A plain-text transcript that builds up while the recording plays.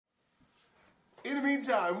In the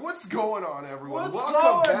meantime, what's going on, everyone? What's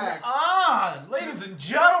Welcome going back. on, ladies and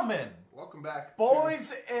gentlemen, Welcome back,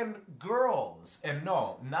 boys and girls, and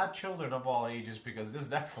no, not children of all ages, because this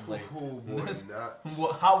definitely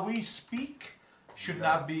how we speak should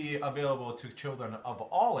not be available to children of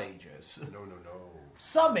all ages. No.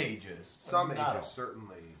 Some ages, Some not ages all.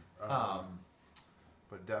 certainly,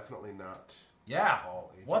 but definitely not. Yeah.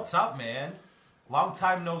 All ages. What's up, man? Long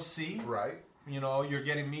time no see. Right? You know, you're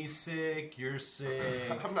getting me sick. You're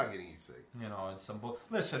sick. I'm not getting you sick. You know, and some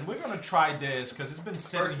Listen, we're gonna try this because it's been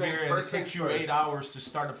sitting here and it takes you 8 hours to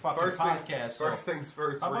start a fucking podcast. First things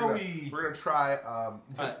first. How about we're gonna try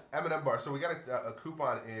M&M bar. So we got a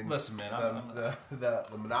coupon in. Listen, man, the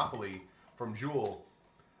Monopoly from Jewel,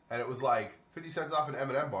 and it was like 50 cents off an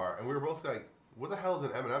M&M bar, and we were both like, "What the hell is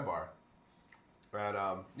an M&M bar?"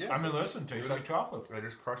 And yeah, I mean, listen, tastes like chocolate. I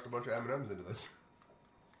just crushed a bunch of M&Ms into this.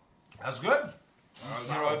 That's good.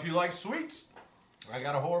 You know, if you like sweets, I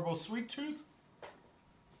got a horrible sweet tooth.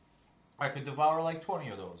 I could devour like 20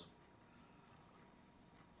 of those.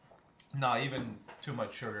 No, even too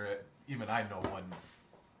much sugar. Even I know when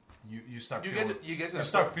you start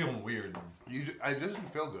start feeling weird. It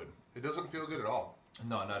doesn't feel good. It doesn't feel good at all.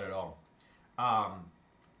 No, not at all. I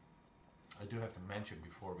do have to mention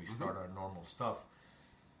before we start our normal stuff.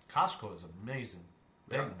 Costco is an amazing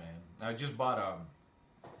thing, man. I just bought a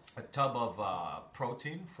tub of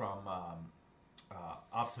protein from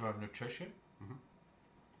Optimum Nutrition.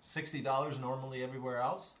 $60 normally everywhere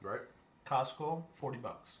else. Right. Costco, $40.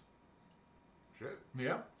 Shit.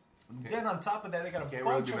 Yeah. Then on top of that, they got a Can't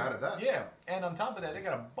bunch really be mad at that. Yeah, and on top of that, they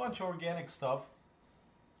got a bunch of organic stuff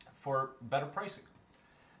for better pricing.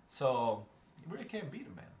 So you really can't beat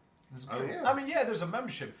it, man. It's good. Yeah. I mean, yeah, there's a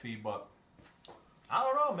membership fee, but I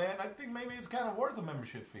don't know, man. I think maybe it's kind of worth a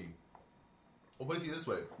membership fee. Well, put it to you this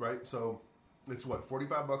way, right? So it's what,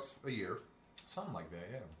 $45 a year. Something like that,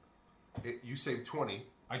 yeah. You save 20.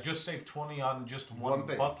 I just saved 20 on just one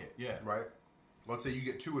thing. bucket, yeah. Right. Let's say you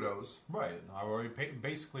get 2 of those. Right. I already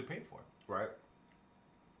basically paid for it. Right.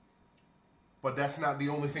 But that's not the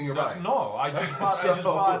only thing you're buying. No, I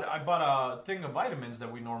bought a thing of vitamins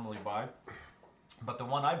that we normally buy, but the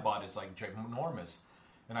one I bought is like ginormous.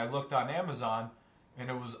 And I looked on Amazon, and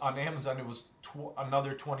it was on Amazon. It was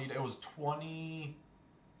another 20. It was 20.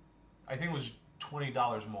 I think it was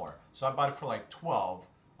 $20 more. So I bought it for like 12.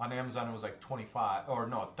 On Amazon, it was like 25, or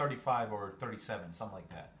no, 35 or 37, something like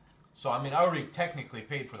that. So I mean, I already technically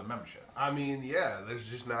paid for the membership. I mean, yeah, there's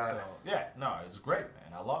just not. So, yeah, no, it's great,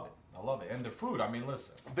 man. I love it. I love it. And the food, I mean,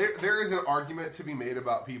 listen. There is an argument to be made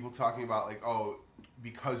about people talking about, like, oh,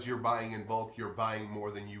 because you're buying in bulk, you're buying more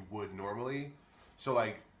than you would normally. So,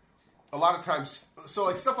 like, a lot of times, so,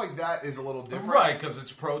 like, stuff like that is a little different. Right, because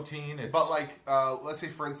it's protein. But, like, let's say,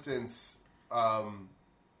 for instance,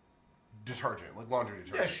 detergent, like laundry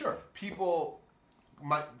detergent. Yeah, sure. People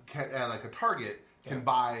like a Target can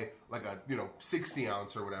buy like a 60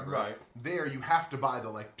 ounce or whatever. Right. There you have to buy the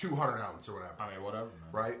like 200 ounce or whatever. I mean, whatever,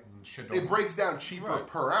 man. Right. It breaks down cheaper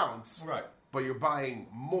per ounce. Right. But you're buying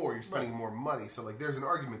more. You're spending more money. So like, there's an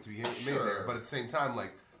argument to be made there. But at the same time,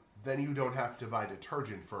 like, then you don't have to buy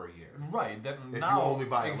detergent for a year. Right. Then if now, you only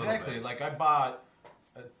buy a exactly. little bit. Like I bought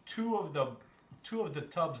two of the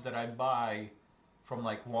tubs that I buy from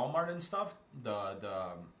like Walmart and stuff.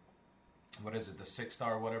 The what is it? The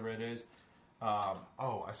 6-star, whatever it is. I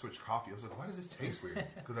switched coffee. I was like, why does this taste weird?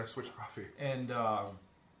 Because I switched coffee. And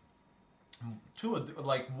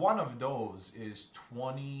one of those is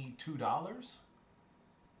 $22,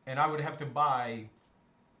 and I would have to buy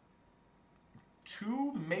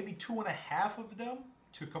 2, maybe 2.5 of them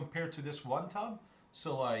to compare to this one tub.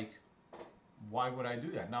 So like, why would I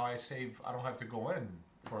do that? Now I don't have to go in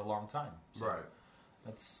for a long time. So right.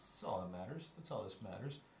 That's all that matters. That's all this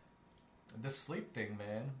matters. This sleep thing,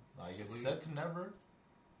 man. Like, it's said to never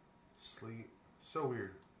sleep. So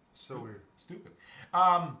weird. So weird. Stupid.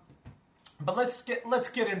 But let's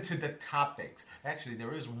get into the topics. Actually,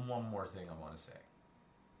 there is one more thing I want to say,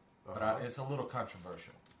 but it's a little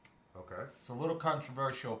controversial. Okay. It's a little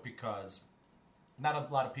controversial because not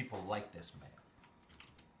a lot of people like this man.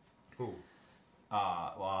 Who?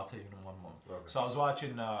 Well, I'll tell you in one moment. Okay. So I was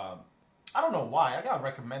watching. I don't know why I got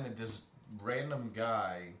recommended this random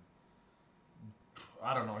guy.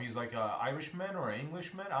 I don't know. He's like an Irishman or an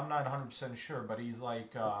Englishman. I'm not 100% sure, but he's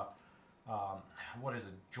like, what is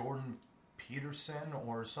it, Jordan Peterson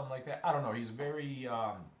or something like that? I don't know. He's very.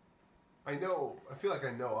 I feel like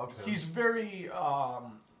I know of him. He's very,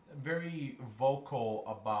 very vocal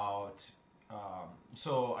about.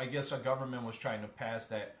 So I guess a government was trying to pass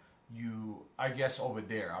that. I guess over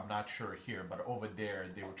there, I'm not sure here, but over there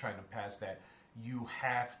they were trying to pass that you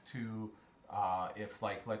have to if,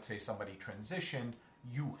 like, let's say somebody transitioned,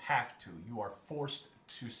 you are forced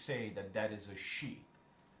to say that is a she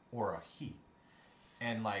or a he.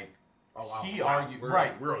 And, like, he argued...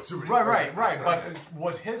 Right. But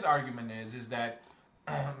what his argument is that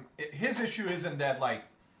his issue isn't that, like...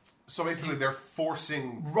 So basically they're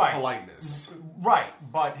forcing politeness. Right.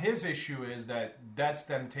 But his issue is that that's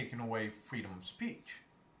them taking away freedom of speech.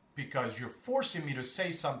 Because you're forcing me to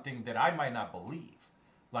say something that I might not believe.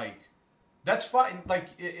 Like... That's fine. Like,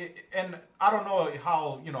 and I don't know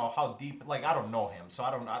how deep. Like, I don't know him, so I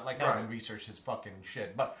haven't researched his fucking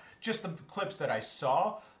shit. But just the clips that I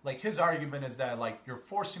saw, like, his argument is that, like, you're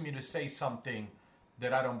forcing me to say something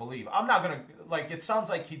that I don't believe. I'm not gonna, like, it sounds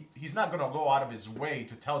like he's not gonna go out of his way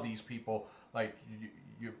to tell these people, like,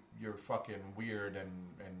 you're fucking weird and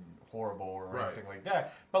horrible or anything like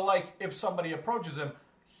that. But, like, if somebody approaches him,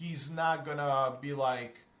 he's not gonna be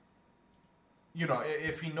like. You know,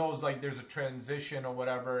 if he knows, like, there's a transition or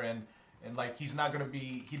whatever, and like, he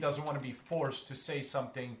doesn't want to be forced to say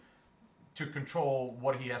something to control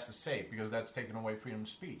what he has to say, because that's taking away freedom of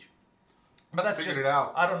speech. But that's Figured it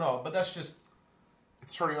out. I don't know, but that's just...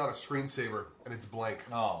 It's turning on a screensaver, and it's blank.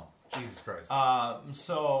 Oh. Jesus Christ.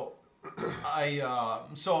 So, I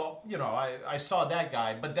saw that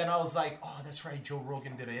guy, but then I was like, oh, that's right, Joe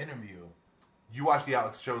Rogan did an interview. You watched the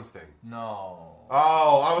Alex Jones thing? No.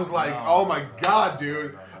 Oh, I was like, oh my god,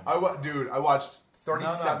 dude. I watched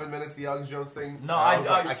 37 minutes of the Alex Jones thing. No,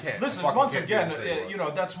 I can't. Listen, once again,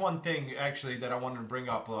 that's one thing actually that I wanted to bring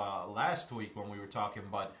up last week when we were talking.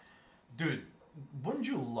 But, dude, wouldn't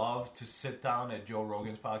you love to sit down at Joe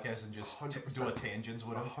Rogan's podcast and just do a tangents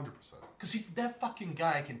with him? 100%. Because that fucking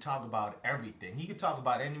guy can talk about everything. He can talk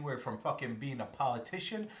about anywhere from fucking being a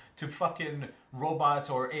politician to fucking robots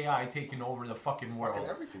or AI taking over the fucking world. Fucking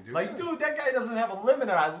everything, dude. Like, dude, that guy doesn't have a limit,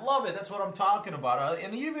 and I love it. That's what I'm talking about.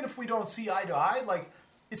 And even if we don't see eye to eye, like,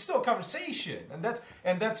 it's still a conversation. And that's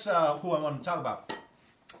who I want to talk about.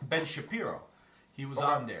 Ben Shapiro. He was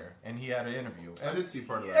on there, and he had an interview. I did see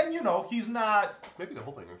part of that. And, he's not... Maybe the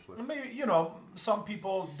whole thing, actually. Maybe, some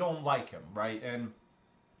people don't like him, right? And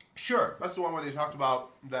sure. That's the one where they talked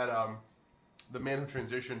about that the man who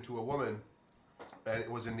transitioned to a woman, and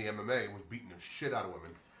it was in the MMA, was beating the shit out of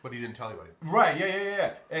women, but he didn't tell anybody. Right,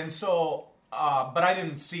 yeah. And so... but I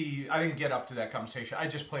didn't get up to that conversation. I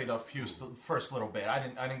just played a few first little bit. I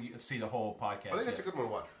didn't see the whole podcast. I think it's a good one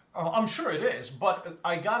to watch. I'm sure it is, but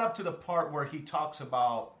I got up to the part where he talks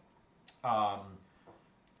about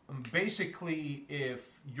basically if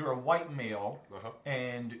you're a white male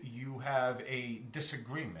and you have a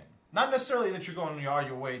disagreement, not necessarily that you're going out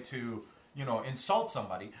your way to insult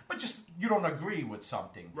somebody, but just you don't agree with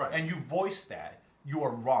something, and you voice that. You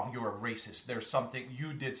are wrong. You're a racist. There's something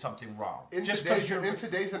you did something wrong. In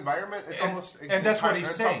today's environment, it's almost and that's what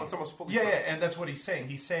he's saying. It's almost fully and that's what he's saying.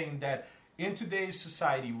 He's saying that in today's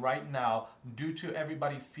society right now, due to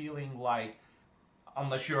everybody feeling like,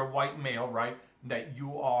 unless you're a white male, right, that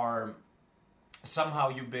you are somehow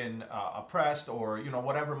you've been oppressed or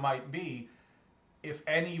whatever it might be. If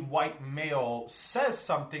any white male says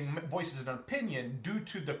something, voices an opinion, due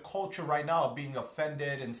to the culture right now of being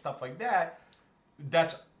offended and stuff like that.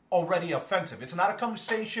 That's already offensive. It's not a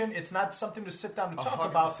conversation. It's not something to sit down to talk 100%.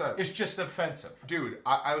 About. It's just offensive. Dude,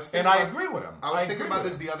 I was thinking... And I agree with him. I was thinking about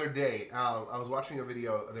this the other day. I was watching a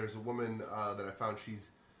video. There's a woman that I found.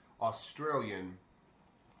 She's Australian,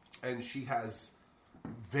 and she has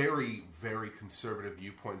very, very conservative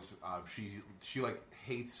viewpoints. She like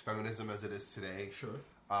hates feminism as it is today. Sure.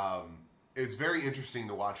 It's very interesting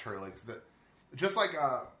to watch her. Like just like...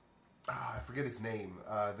 I forget his name.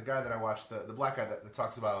 The guy that I watched, the black guy that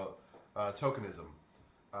talks about tokenism.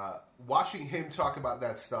 Watching him talk about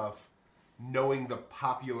that stuff, knowing the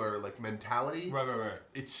popular mentality, right.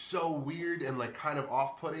 It's so weird and kind of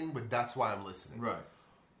off-putting, but that's why I'm listening. Right.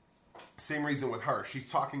 Same reason with her. She's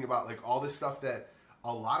talking about all this stuff that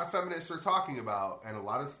a lot of feminists are talking about, and a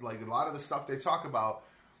lot of the stuff they talk about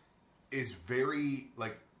is very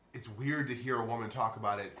it's weird to hear a woman talk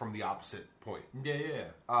about it from the opposite point. Yeah.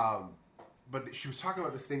 But she was talking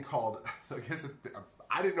about this thing called,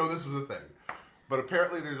 I didn't know this was a thing, but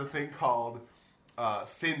apparently there's a thing called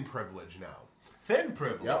thin privilege now. Thin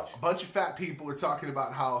privilege? Yep. A bunch of fat people are talking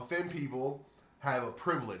about how thin people have a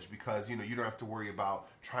privilege because, you don't have to worry about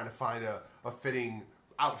trying to find a fitting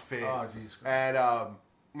outfit. Oh, Jesus Christ. And,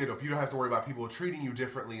 you don't have to worry about people treating you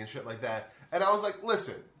differently and shit like that. And I was like,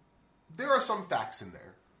 listen, there are some facts in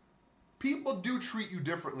there. People do treat you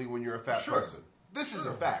differently when you're a fat person. This is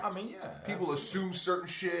a fact. I mean, yeah. People assume certain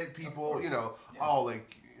shit. People,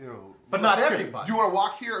 But not okay, everybody. Do you want to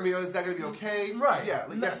walk here? I mean, is that going to be okay? Right. Yeah.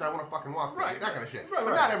 Like, yes, I want to fucking walk there. Right. That kind of shit. Right, But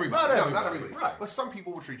right. not everybody. Not everybody. Right. But some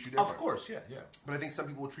people will treat you different. Of course, yeah. But I think some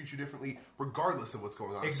people will treat you differently regardless of what's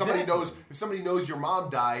going on. Exactly. If somebody knows your mom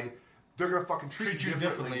died, they're gonna fucking treat you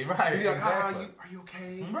differently. Right? And you're like, Exactly. are you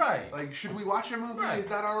okay? Right. Like, should we watch a movie? Right. Is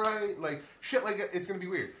that all right? Like, shit like it's gonna be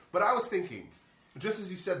weird. But I was thinking, just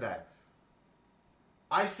as you said that,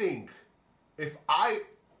 I think if I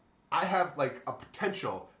have like a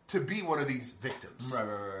potential to be one of these victims,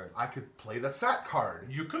 Right. I could play the fat card.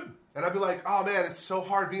 You could. And I'd be like, oh man, it's so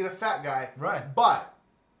hard being a fat guy. Right. But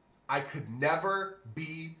I could never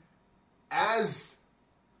be as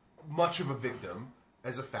much of a victim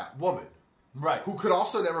as a fat woman. Right. Who could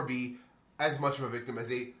also never be as much of a victim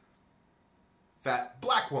as a fat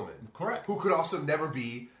black woman. Correct. Who could also never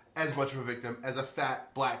be as much of a victim as a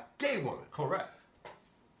fat black gay woman. Correct.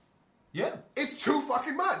 Yeah. It's too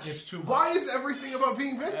fucking much. It's too much. Why is everything about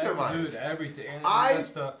being victimized? Dude, everything. And I- that's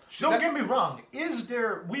the, don't get me wrong.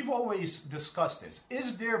 We've always discussed this.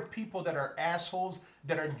 Is there people that are assholes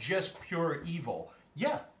that are just pure evil?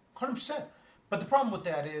 Yeah, 100%. But the problem with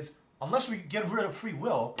that is, unless we get rid of free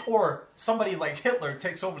will, or somebody like Hitler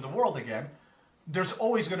takes over the world again, there's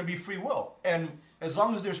always going to be free will. And as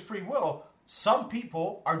long as there's free will, some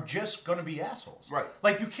people are just going to be assholes. Right.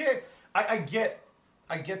 Like, you can't...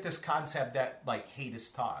 I get this concept that, like, hate is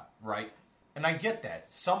taught, right? And I get that.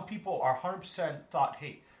 Some people are 100% taught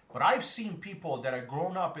hate. But I've seen people that are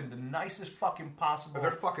grown up in the nicest fucking possible... And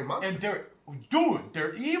they're fucking monsters. And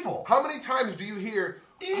they're evil. How many times do you hear,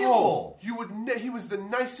 Evil. oh, he was the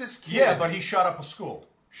nicest kid. Yeah, but he shut up a school.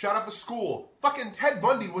 Shut up a school. Fucking Ted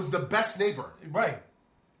Bundy was the best neighbor. Right.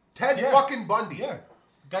 Ted Yeah. fucking Bundy. Yeah.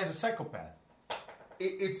 Guy's a psychopath.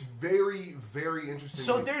 It's very, very interesting.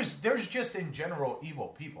 So there's just in general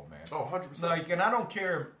evil people, man. Oh, 100%. Like, and I don't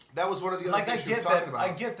care... That was one of the other Like, I things she was get talking that. about.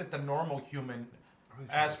 I get that the normal human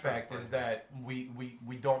aspect is that we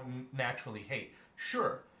don't naturally hate.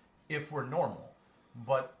 Sure, if we're normal,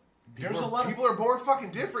 but there's a lot. People are born fucking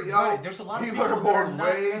different, yo. Right, there's a lot of people are that born are not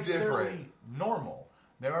way necessarily different. normal.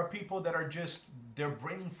 There are people that are just their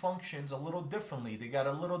brain functions a little differently. They got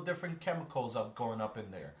a little different chemicals going up in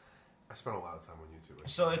there. I spent a lot of time on YouTube.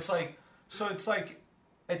 So it's like,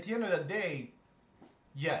 at the end of the day,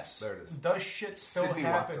 yes. There it is. Does shit still Sydney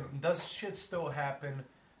happen? Watson. Does shit still happen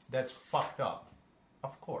that's fucked up?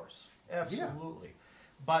 Of course. Absolutely.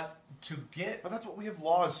 But to get... But that's what we have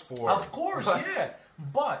laws for. Of course, yeah.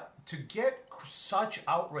 But to get such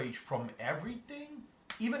outrage from everything,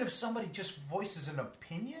 even if somebody just voices an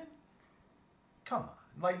opinion, come on.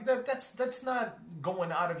 Like, that's not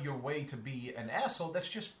going out of your way to be an asshole. That's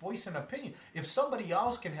just voice an opinion. If somebody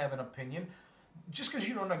else can have an opinion, just because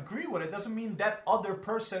you don't agree with it doesn't mean that other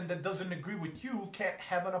person that doesn't agree with you can't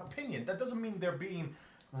have an opinion. That doesn't mean they're being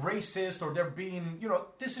racist or they're being,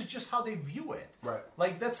 this is just how they view it. Right.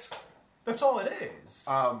 Like, that's all it is.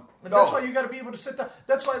 And no. that's why you got to be able to sit down.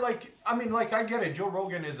 That's why, I get it. Joe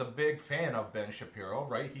Rogan is a big fan of Ben Shapiro,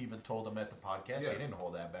 right? He even told him at the podcast. Yeah. He didn't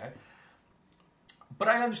hold that back. But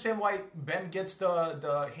I understand why Ben gets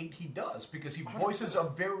the hate he does, because he voices 100%. A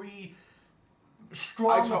very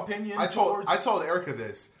strong opinion towards... I told Erica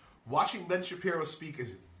this. Watching Ben Shapiro speak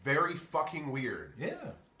is very fucking weird. Yeah.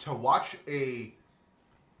 To watch a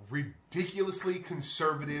ridiculously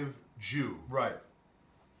conservative Jew. Right.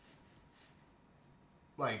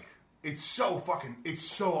 Like, it's so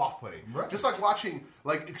off-putting. Right. Just like watching,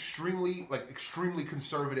 extremely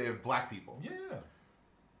conservative black people. Yeah.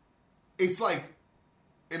 It's like,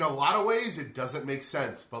 in a lot of ways, it doesn't make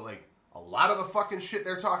sense, but, a lot of the fucking shit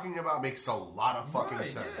they're talking about makes a lot of fucking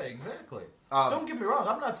sense. Yeah, exactly. Don't get me wrong.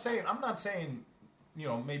 I'm not saying,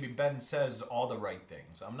 maybe Ben says all the right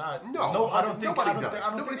things. I'm not. No, I don't think nobody does. I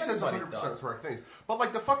don't Nobody think says 100% does. the correct things.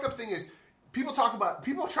 But the fucked up thing is, people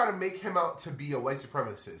try to make him out to be a white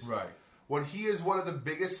supremacist. Right. When he is one of the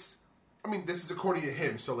biggest. I mean, this is according to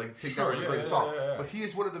him, so take that with a Sure, grain of salt. yeah. But he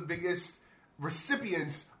is one of the biggest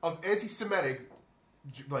recipients of anti-Semitic,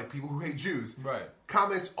 people who hate Jews, Right.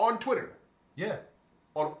 comments on Twitter. Yeah.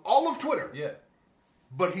 On all of Twitter. Yeah.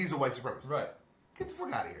 But he's a white supremacist. Right. Get the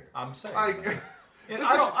fuck out of here. I'm saying.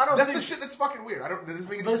 That's the shit that's fucking weird. That doesn't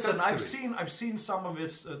make any sense to me. I've seen some of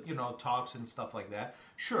his talks and stuff like that.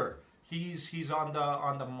 Sure, he's on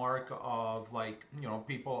the mark of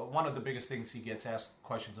people. One of the biggest things he gets asked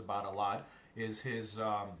questions about a lot is his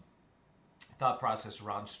thought process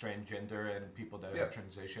around transgender and people that are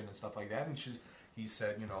transition and stuff like that. And he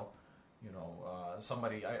said,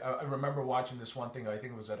 somebody. I remember watching this one thing. I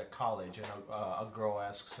think it was at a college, and a girl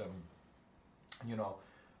asks him,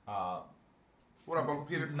 what up, Uncle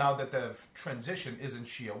Peter? now that they've transitioned, isn't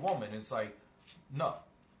she a woman? It's like, no.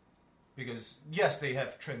 Because yes, they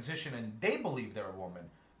have transitioned and they believe they're a woman,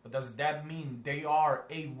 but does that mean they are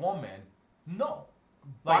a woman? No.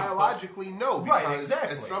 Biologically, no. Because right,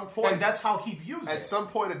 exactly. At some point, and that's how he views it. At some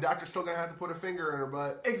point, a doctor's still going to have to put a finger in her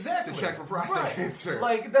butt exactly. to check for prostate cancer.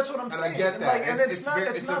 Like, that's what I'm saying. And I get that. And it's not,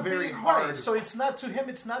 it's not a very being, hard. right. So it's not, to him,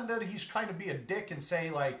 it's not that he's trying to be a dick and say,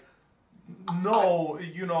 like, no,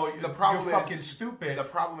 you know, the problem you're fucking stupid. The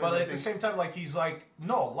problem is, but at the same time, like, he's like,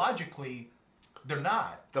 no, logically, they're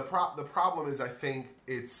not. The problem is, I think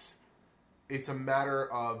it's a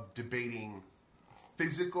matter of debating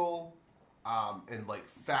physical and like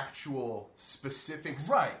factual specifics,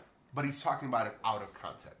 right? But he's talking about it out of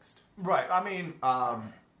context, right? I mean,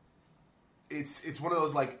 it's one of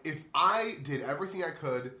those, like, if I did everything I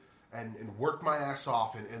could and worked my ass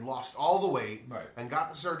off and lost all the weight, right, and got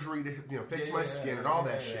the surgery to fix my skin and all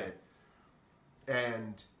that shit,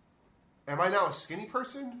 and am I now a skinny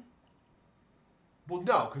person? Well,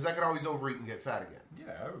 no, because I could always overeat and get fat again.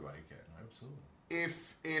 Yeah, everybody can, absolutely.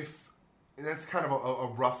 If and that's kind of a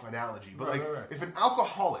rough analogy, but right. if an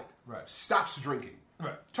alcoholic right. stops drinking,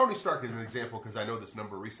 right. Tony Stark is an example because I know this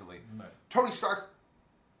number recently. Right. Tony Stark,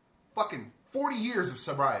 fucking 40 years of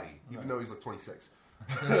sobriety, even right. though he's like 26.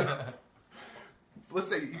 Let's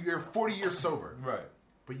say you're 40 years sober, right?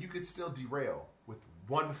 But you could still derail with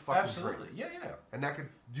one fucking absolutely. drink. Yeah. And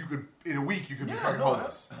you could in a week you could be fucking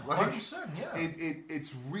homeless. 100%, yeah.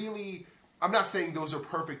 It's really. I'm not saying those are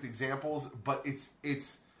perfect examples, but it's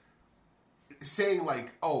saying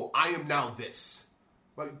like, oh, I am now this.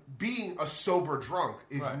 Like, being a sober drunk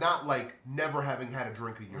is right. not like never having had a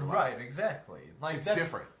drink in your life. Right, exactly. Like, it's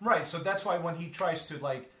different. Right, so that's why when he tries to,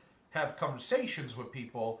 like, have conversations with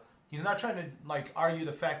people, he's not trying to, like, argue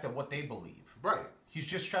the fact that what they believe. Right. He's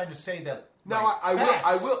just trying to say that. Now, like,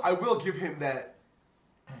 I will give him that.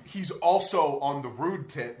 He's also on the rude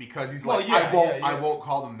tip because he's like, I won't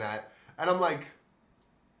call them that, and I'm like,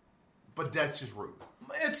 but that's just rude.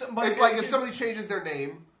 It's like if somebody changes their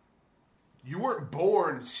name. You weren't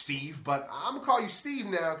born Steve, but I'm going to call you Steve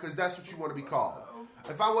now because that's what you want to be called.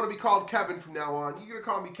 If I want to be called Kevin from now on, you're going to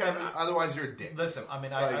call me Kevin, otherwise you're a dick. Listen, I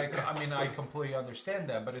mean, I completely understand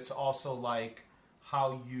that, but it's also like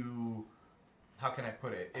how can I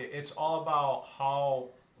put it? It's all about how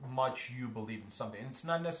much you believe in something. It's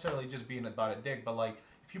not necessarily just being about a dick, but like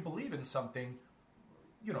if you believe in something,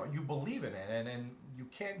 you know, you believe in it, and you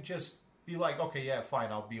can't just be like, okay, yeah,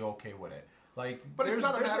 fine, I'll be okay with it. Like, but it's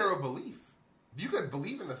not a matter of belief. You could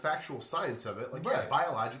believe in the factual science of it. Like, right. Yeah,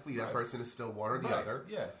 biologically, that person is still one or the other.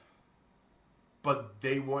 Yeah. But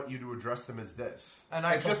they want you to address them as this. And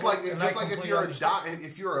just like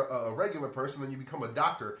if you're a regular person, then you become a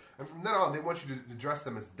doctor. And from then on, they want you to address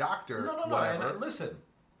them as doctor, whatever. And listen.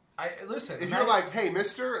 If you're like, hey,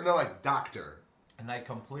 mister, and they're like, doctor. And I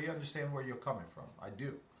completely understand where you're coming from. I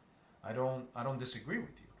do. I don't disagree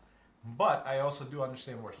with you. But I also do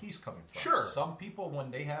understand where he's coming from. Sure. Some people, when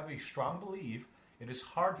they have a strong belief, it is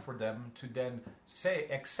hard for them to then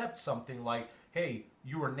accept something like, hey,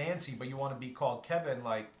 you were Nancy, but you want to be called Kevin.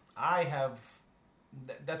 Like,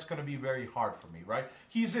 that's going to be very hard for me, right?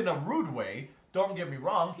 He's in a rude way. Don't get me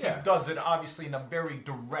wrong. He does it, obviously, in a very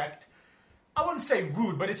direct, I wouldn't say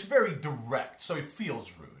rude, but it's very direct, so it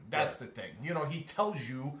feels rude. That's the thing. You know, he tells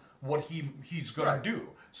you what he's going to do.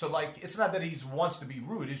 So, like, it's not that he wants to be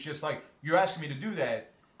rude. It's just like, you're asking me to do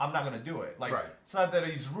that, I'm not going to do it. Like, it's not that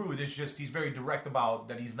he's rude. It's just he's very direct about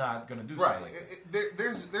that he's not going to do something like that.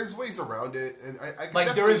 There's ways around it, and I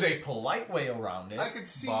like there is a polite way around it. I could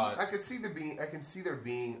see there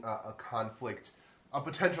being a conflict, a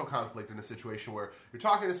potential conflict in a situation where you're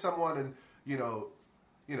talking to someone and you know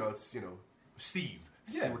it's Steve.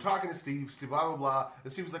 We're talking to Steve, blah blah blah,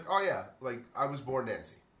 and Steve's like, oh yeah, like I was born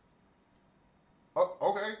Nancy. Oh,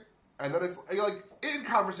 okay. And then it's like in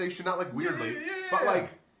conversation, not like weirdly, but like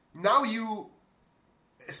now you,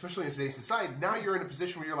 especially in today's society, now you're in a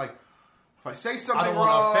position where you're like, if I say something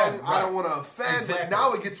wrong, I don't want to offend. Exactly. But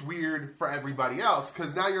now it gets weird for everybody else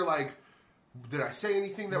because now you're like, did I say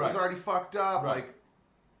anything that was already fucked up? Like,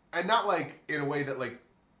 and not like in a way that like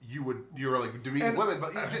you're like demeaning women,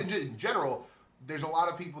 but in general, there's a lot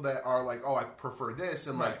of people that are like, oh, I prefer this,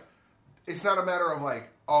 and like, it's not a matter of like,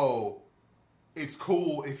 oh, it's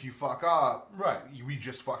cool if you fuck up. Right. We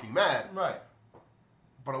just fucking mad. Right.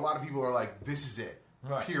 But a lot of people are like, this is it.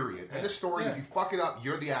 Right. Period. End of story. If you fuck it up,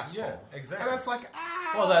 you're the asshole. Yeah, exactly. And it's like,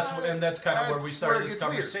 well, that's kind of where we started this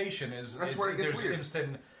conversation. That's where it gets weird.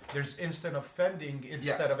 There's instant offending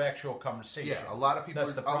instead of actual conversation. Yeah, a lot of people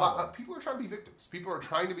people are trying to be victims. People are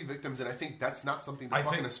trying to be victims, and I think that's not something to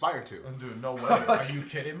fucking aspire to. Dude, no way. Are you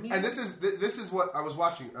kidding me? And this is what I was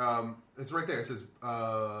watching. It's right there. It says,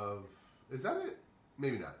 is that it?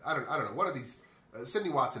 maybe not. I don't know. One of these. Sydney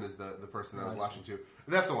Watson is the person that I was watching too.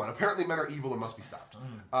 That's the one. Apparently, men are evil and must be stopped.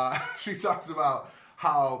 She talks about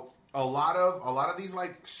how a lot of these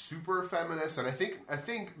like super feminists, and I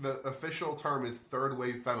think the official term is third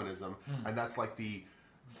wave feminism, and that's like the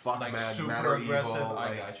fuck like men are evil.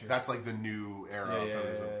 Like, that's like the new era of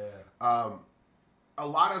feminism. A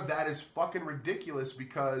lot of that is fucking ridiculous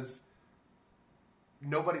because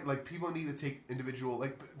nobody, like, people need to take individual,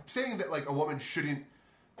 like, saying that like a woman shouldn't.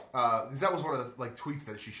 Because that was one of the like tweets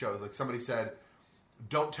that she showed. Like somebody said,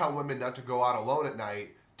 "Don't tell women not to go out alone at night.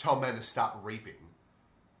 Tell men to stop raping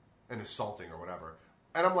and assaulting or whatever."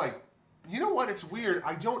 And I'm like, you know what? It's weird.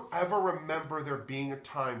 I don't ever remember there being a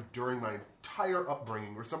time during my entire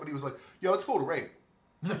upbringing where somebody was like, "Yo, it's cool to rape."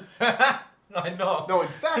 I know. No, in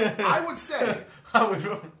fact, I would say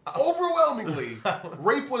overwhelmingly,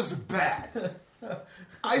 rape was bad.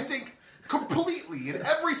 I think. Completely, in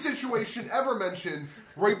every situation ever mentioned,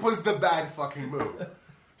 rape was the bad fucking move.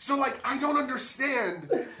 So, like, I don't understand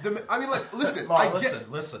I mean, like, listen. I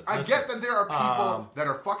get that there are people that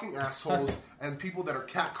are fucking assholes and people that are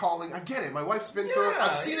catcalling. I get it. My wife's been through it.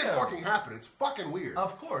 I've seen it fucking happen. It's fucking weird.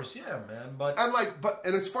 Of course, yeah, man.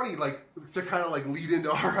 And it's funny, like, to kind of like lead into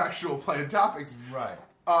our actual planned topics. Right.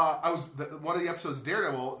 One of the episodes of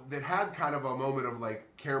Daredevil that had kind of a moment of like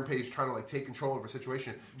Karen Page trying to like take control of her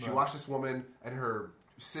situation. She watched this woman and her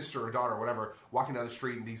sister or daughter or whatever walking down the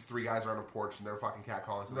street, and these three guys are on a porch and they're fucking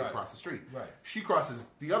catcalling, so they cross the street. Right. She crosses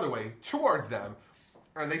the other way towards them,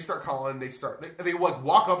 and they start calling. They like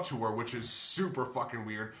walk up to her, which is super fucking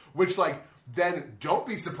weird. Which like then don't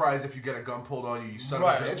be surprised if you get a gun pulled on you, you son of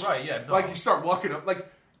a bitch. Right. Yeah. No. Like you start walking up, like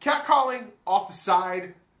catcalling off the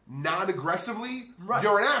side. Non-aggressively,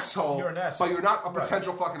 you're an asshole, but you're not a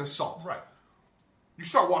potential fucking assault. Right. You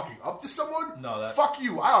start walking up to someone, fuck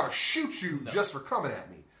you, I ought to shoot you just for coming at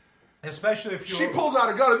me. Especially if she pulls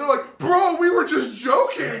out a gun and they're like, bro, we were just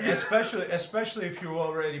joking. Especially if you've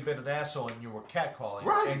already been an asshole and you were catcalling.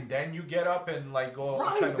 Right. And then you get up and like go.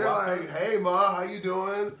 Right. They're like, hey ma, how you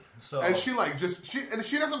doing? So, and she like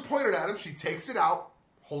she doesn't point it at him, she takes it out,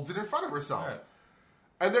 holds it in front of herself. Right.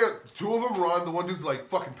 And two of them run. The one dude's like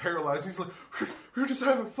fucking paralyzed. He's like, "We were just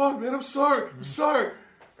having fun, man. I'm sorry. I'm sorry."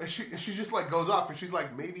 And she just like goes off, and she's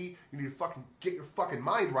like, "Maybe you need to fucking get your fucking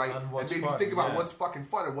mind right, and maybe think about what's fucking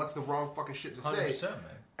fun and what's the wrong fucking shit to say." Man.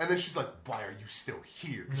 And then she's like, "Why are you still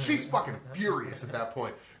here?" She's fucking furious at that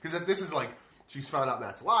point because this is like she's found out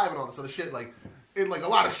Matt's alive and all this other shit. Like, a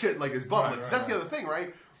lot of shit like is bubbling. That's the other thing,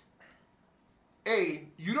 right?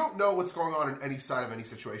 You don't know what's going on in any side of any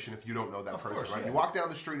situation if you don't know that person, right? Yeah. You walk down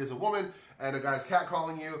the street as a woman, and a guy's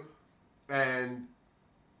catcalling you, and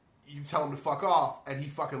you tell him to fuck off, and he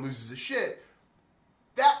fucking loses his shit.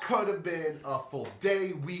 That could have been a full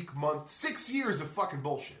day, week, month, 6 years of fucking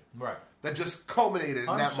bullshit. Right. That just culminated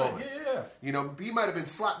in that moment. Yeah. You know, he might have been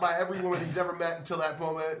slapped by every woman he's ever met until that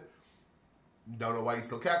moment. Don't know why he's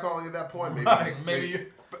still catcalling at that point. Maybe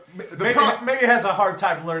he has a hard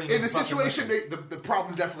time learning. In the situation, the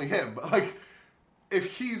problem is definitely him. But like,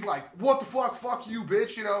 if he's like, "What the fuck you,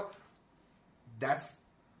 bitch," you know,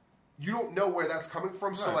 you don't know where that's coming from.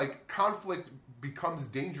 Right. So like, conflict becomes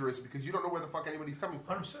dangerous because you don't know where the fuck anybody's coming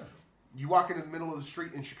from. 100%. You walk into the middle of the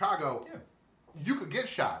street in Chicago, you could get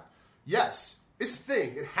shot. Yes, it's a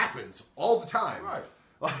thing. It happens all the time. Right.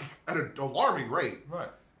 Like at an alarming rate. Right.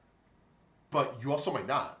 But you also might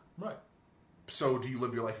not. Right. So do you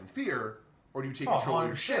live your life in fear, or do you take control of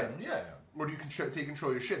your shit? Yeah. Or do you take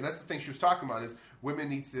control of your shit? And that's the thing she was talking about is women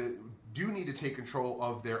need to take control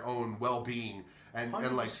of their own well-being and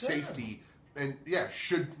like safety. And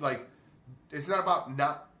should like it's not about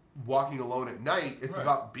not walking alone at night. It's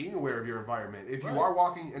about being aware of your environment. If you are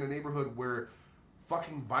walking in a neighborhood where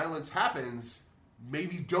fucking violence happens,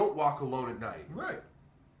 maybe don't walk alone at night. Right.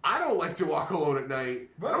 I don't like to walk alone at night.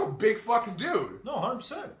 Right. I'm a big fucking dude. No,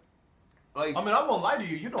 100%. Like, I mean, I won't lie to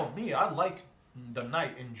you. You know me. I like the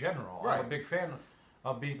night in general. Right. I'm a big fan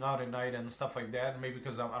of being out at night and stuff like that. Maybe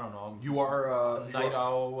because I don't know. You are a night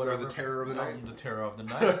owl, whatever. You are the terror of the night. I'm the terror of the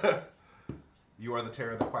night. You are the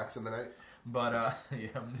terror that quacks in the night. But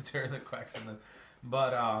I'm the terror that quacks in the.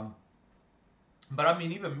 But I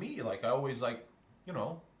mean, even me, like I always like, you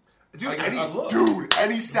know. Dude,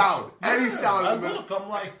 any sound. Any sound. I'm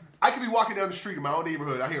like... I could be walking down the street in my own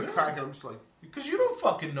neighborhood. I hear a crack and I'm just like... Because you don't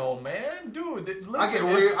fucking know, man. Dude, listen.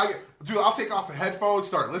 Dude, I'll take off the headphones,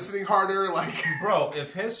 start listening harder, like... Bro,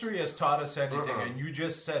 if history has taught us anything, and you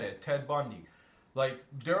just said it, Ted Bundy, like,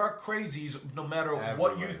 there are crazies no matter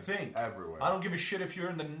what you think. Everywhere. I don't give a shit if you're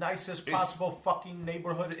in the nicest possible fucking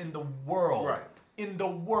neighborhood in the world. Right. in the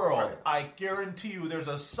world, Right. I guarantee you there's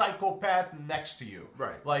a psychopath next to you.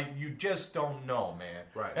 Right. Like, you just don't know, man.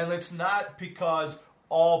 Right. And it's not because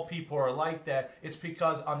all people are like that. It's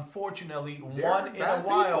because, unfortunately, There are in a bad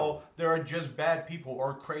while, people. there are just bad people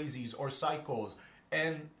or crazies or psychos.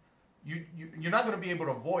 And you're not going to be able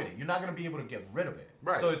to avoid it. You're not going to be able to get rid of it.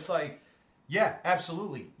 Right. So it's like, yeah,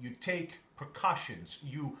 absolutely. You take precautions.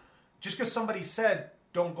 Just because somebody said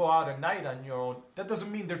don't go out at night on your own, that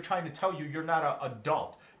doesn't mean they're trying to tell you you're not an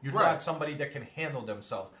adult. You're Right. not somebody that can handle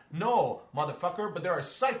themselves. No, motherfucker. But there are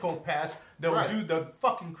psychopaths that will Right. do the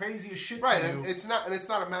fucking craziest shit Right, to and you. it's not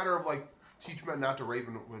a matter of like teach men not to rape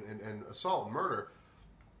and assault and murder.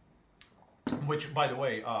 Which, by the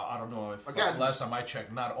way, I don't know if Again- last time I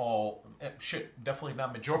checked, not all definitely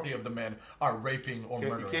not majority of the men are raping or You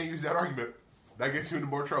murdering. can't use that argument. That gets you into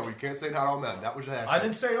more trouble. You can't say not all men. That was your hashtag. I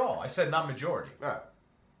didn't say all. I said not majority. Yeah.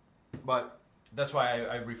 But That's why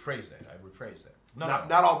I rephrased it. No,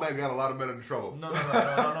 not all men got a lot of men into trouble. no.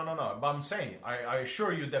 But I'm saying, I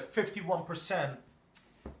assure you that 51%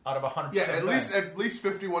 out of 100%. Yeah, at men, least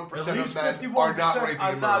 51% at of least men 51% are not raping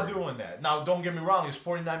are and not murdering. doing that. Now, don't get me wrong. Is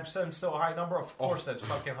 49% still a high number? Of course, that's a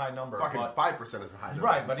fucking high number. Fucking but, 5% is a high number.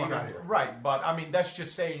 right, but Fuck even outta here. right, but I mean, that's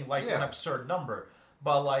just saying like Yeah. an absurd number.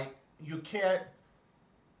 But like, you can't.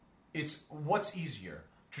 It's what's easier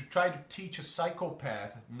to try to teach a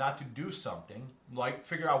psychopath not to do something, like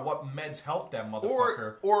figure out what meds help that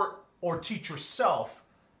motherfucker, or teach yourself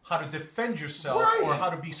how to defend yourself Right. or how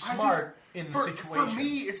to be smart in the situation. For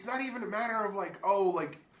me, it's not even a matter of like,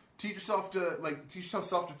 teach yourself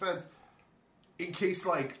self-defense in case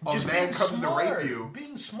like a Just man being comes smart. to rape you.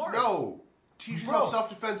 Being smart. No. Teach Bro. yourself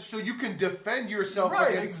self-defense so you can defend yourself Right,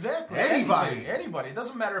 against exactly. anybody. Anybody. It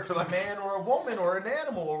doesn't matter if it's a man or a woman or an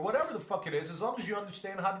animal or whatever the fuck it is, as long as you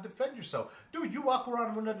understand how to defend yourself. Dude, you walk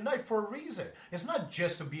around with a knife for a reason. It's not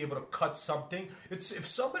just to be able to cut something. It's if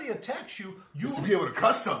somebody attacks you, Just to be able to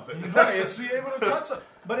cuss something. Right, it's to be able to cut something.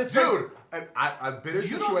 But it's Dude, like, and I've been in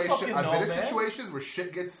You don't fucking situations. I've know, been in man. situations where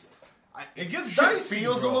shit gets. It gets shit dicey,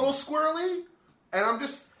 feels bro. a little squirrely, and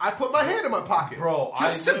I put my hand in my pocket, Bro,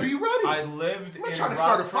 just to be ready. I lived I'm not in trying to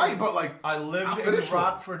start a Rockford- fight, but like I I'll lived in finish one.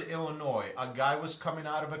 Rockford, Illinois. A guy was coming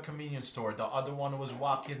out of a convenience store. The other one was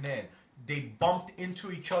walking in. They bumped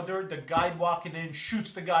into each other. The guy walking in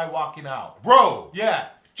shoots the guy walking out. Bro, Yeah,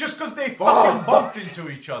 just because they fucking bumped into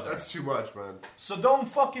each other. that's too much, man. So don't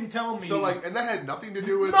fucking tell me. So like, and that had nothing to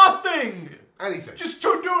do with nothing. anything. Just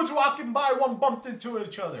two dudes walking by. One bumped into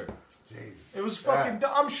each other. Jesus. It was fucking.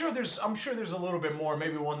 I'm sure there's a little bit more.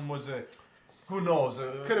 Maybe one was a. Who knows?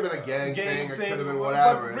 Could have been a gang thing, or could have been but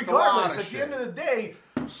whatever. It's a lot regardless, of at shit. the end of the day,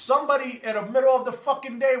 somebody at the middle of the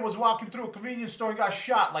fucking day was walking through a convenience store and got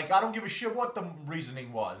shot. Like, I don't give a shit what the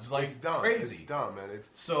reasoning was. Like, It's dumb. crazy. It's dumb, man.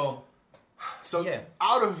 So, So Yeah.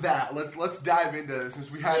 out of that, let's dive into,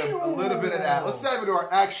 since we had a little bit of that, let's dive into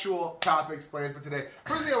our actual topics planned for today.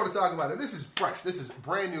 First thing I want to talk about, and this is fresh, this is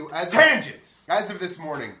brand new. tangents. As of this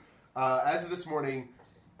morning,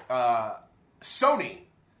 Sony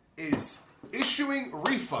is issuing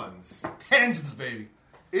refunds. Tangents, baby.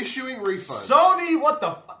 Issuing refunds. Sony, what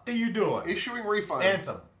the fuck are you doing? Issuing refunds.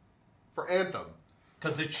 Anthem. For Anthem.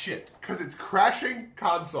 Because it's shit. Because it's crashing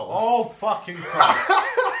consoles. Oh, fucking Christ.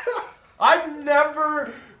 I've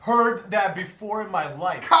never heard that before in my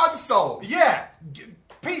life. Consoles! Yeah.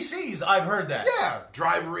 PCs, I've heard that. Yeah.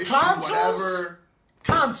 Driver issue, Consoles? whatever.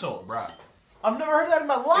 Consoles. Bruh. I've never heard that in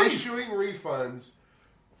my life. Issuing refunds.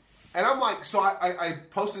 And I'm like, so I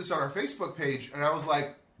posted this on our Facebook page, and I was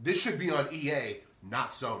like, this should be on EA, not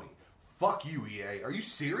Sony. Fuck you, EA. Are you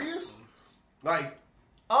serious? Like,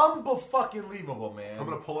 Unfucking-leavable, man. I'm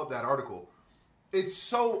going to pull up that article. It's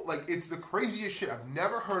so, like, it's the craziest shit. I've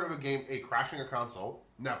never heard of a game, crashing a console.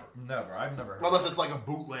 Never. Never. I've never heard Unless it's like a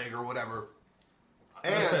bootleg or whatever.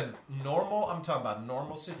 And Listen, I'm talking about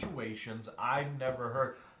normal situations. I've never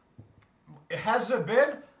heard. Has there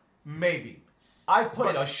been? Maybe. I've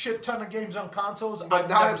played a shit ton of games on consoles. but I've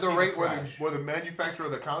not never at the seen a rate crash. where the manufacturer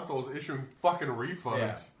of the console is issuing fucking refunds.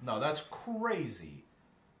 Yeah. No, that's crazy.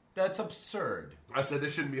 That's absurd. I said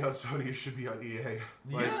this shouldn't be on Sony, it should be on EA.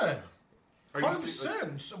 Like, Yeah. are you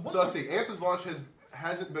 100%. So let's see. Anthem's launch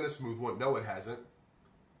hasn't been a smooth one. No, it hasn't.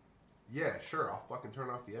 Yeah, sure. I'll fucking turn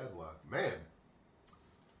off the ad block. Man.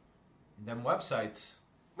 Them websites.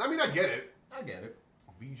 I mean, I get it. I get it.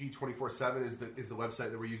 VG247 is the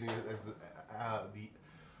website that we're using as the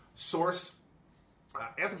source.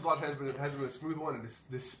 Anthem's launch hasn't been a smooth one, and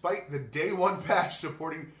despite the day one patch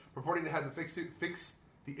purporting to have fix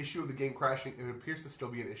the issue of the game crashing, it appears to still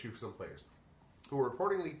be an issue for some players who are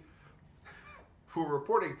reporting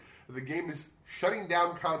that the game is shutting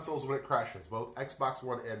down consoles when it crashes, both Xbox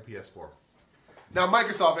One and PS4. Now,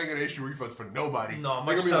 Microsoft ain't going to issue refunds for nobody. No,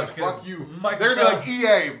 they're going to be like, Microsoft fuck you. Microsoft- They're going to be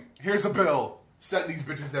like, EA, here's a bill. Send these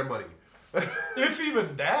bitches their money. If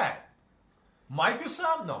even that.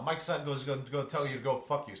 Microsoft? No, Microsoft goes to go tell you to go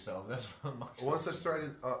fuck yourself. That's what Microsoft. One such thread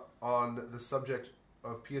is on the subject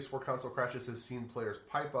of PS4 console crashes has seen players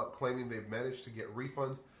pipe up claiming they've managed to get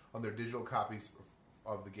refunds on their digital copies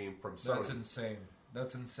of the game from Sony. That's insane.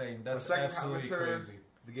 That's insane. That's second absolutely commenter, crazy.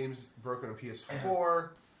 The game's broken on PS4.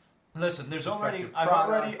 Listen, there's already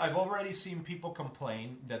I've already seen people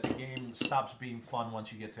complain that the game stops being fun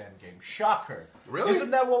once you get to endgame. Shocker. Really?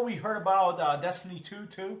 Isn't that what we heard about Destiny 2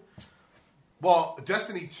 too? Well,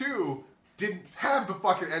 Destiny 2 didn't have the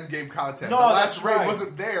fucking endgame content. No, the last that's raid right.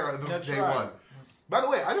 wasn't there the That's day right. one. By the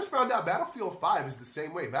way, I just found out Battlefield 5 is the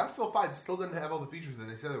same way. Battlefield 5 still doesn't have all the features that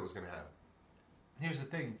they said it was going to have. Here's the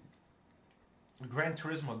thing. Gran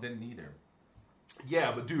Turismo didn't either.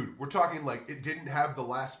 Yeah, but dude, we're talking like it didn't have the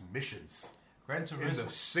last missions Gran in the Turismo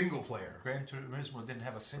single player. Gran Turismo didn't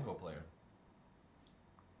have a single player.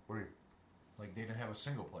 What do you mean? Like, they didn't have a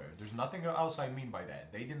single player. There's nothing else I mean by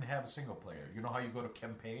that. They didn't have a single player. You know how you go to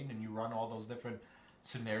campaign and you run all those different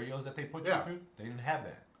scenarios that they put you through? They didn't have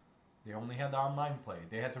that. They only had the online play.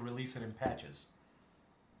 They had to release it in patches.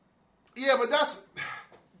 Yeah, but that's...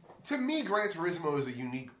 To me, Gran Turismo is a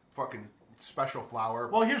unique fucking special flower.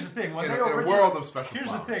 Well, here's the thing. When in they a world of special Here's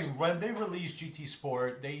flowers. the thing. When they released GT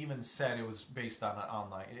Sport, they even said it was based on an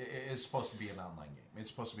online... It's supposed to be an online game.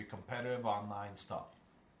 It's supposed to be competitive online stuff.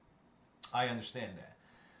 I understand that.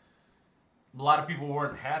 A lot of people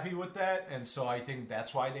weren't happy with that, and so I think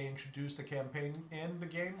that's why they introduced the campaign in the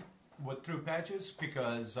game through patches,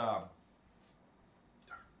 because,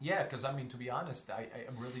 because, I mean, to be honest, I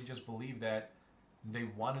really just believe that they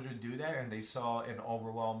wanted to do that, and they saw an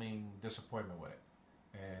overwhelming disappointment with it.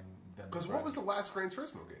 And then Because what was the last Gran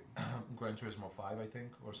Turismo game? Gran Turismo 5, I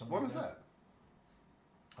think, or something What like was that?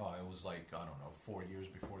 Oh, it was like, I don't know, 4 years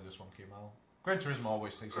before this one came out. Gran Turismo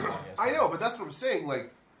always takes a long ass I time. know, but that's what I'm saying.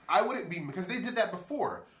 Like, I wouldn't be... Because they did that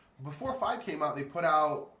before. Before 5 came out, they put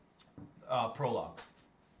out... Prologue.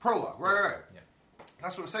 Prologue. Right. Yeah.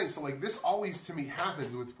 That's what I'm saying. So, like, this always, to me,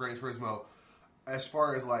 happens with Gran Turismo as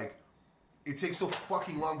far as, like, it takes so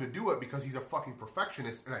fucking long to do it because he's a fucking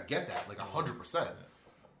perfectionist, and I get that, like, 100%.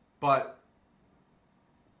 But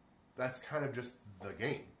that's kind of just the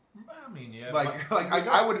game. I mean, yeah.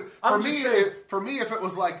 I would... For me, if it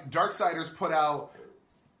was, like, Darksiders put out,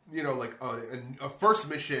 you know, like, a first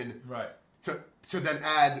mission... Right. To then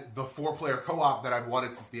add the 4-player co-op that I've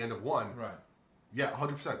wanted since the end of 1. Right. Yeah,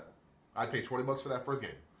 100%. I'd pay $20 for that first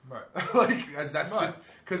game. Right. Like, that's Right. just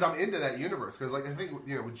because I'm into that universe. Because, like, I think,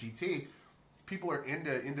 you know, with GT, people are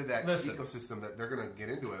into that ecosystem that they're gonna get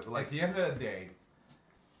into it. But, like, at the end of the day,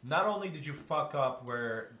 not only did you fuck up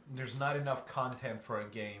where there's not enough content for a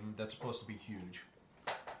game that's supposed to be huge.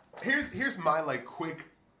 here's my like quick.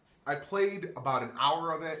 I played about an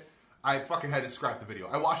hour of it. I fucking had to scrap the video.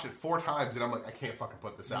 I watched it 4 times, and I'm like, I can't fucking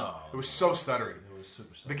put this out. No, it was so stuttery. It was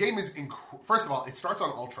super stuttery. The game is first of all, it starts on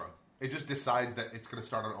Ultra. It just decides that it's going to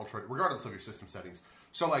start on Ultra, regardless of your system settings.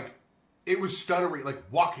 So, like, it was stuttery. Like,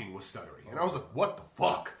 walking was stuttery. And I was like, what the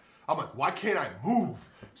fuck? I'm like, why can't I move?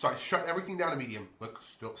 So I shut everything down to medium. Look,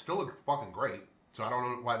 still look fucking great. So I don't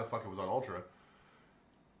know why the fuck it was on Ultra.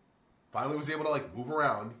 Finally was able to, like, move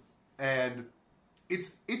around. And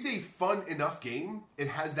it's a fun enough game. It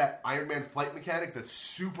has that Iron Man flight mechanic that's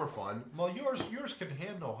super fun. Well, yours can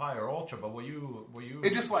handle higher ultra, but were you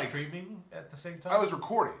It just, like, streaming at the same time? I was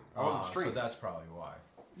recording. I wasn't streaming. So that's probably why.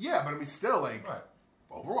 Yeah, but I mean, still, like, Right.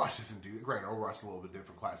 Overwatch doesn't do. Granted, Overwatch is a little bit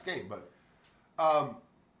different class game, but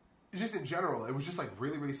just in general, it was just like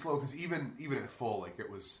really, really slow. Because even at full, like it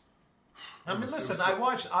was. I mean, listen, I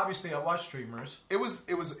watch streamers.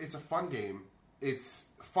 It's a fun game. It's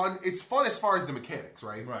fun. It's fun as far as the mechanics,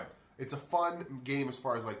 right? Right. It's a fun game as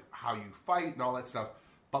far as like how you fight and all that stuff.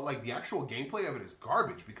 But like the actual gameplay of it is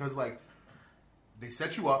garbage because like they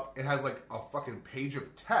set you up. It has like a fucking page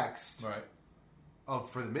of text Right.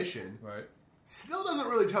 for the mission. Right. Still doesn't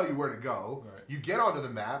really tell you where to go. Right. You get onto the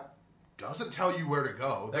map, doesn't tell you where to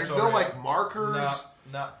go. That's There's no all right. like markers.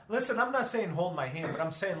 No. Listen, I'm not saying hold my hand, but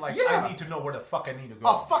I'm saying like Yeah. I need to know where the fuck I need to go.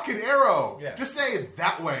 A fucking arrow. Yeah. Just say it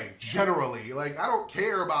that way, generally. Like, I don't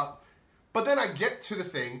care about... But then I get to the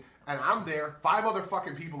thing, and I'm there. 5 other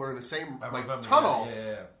fucking people are in the same, like, tunnel.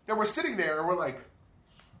 Yeah. And we're sitting there, and we're like,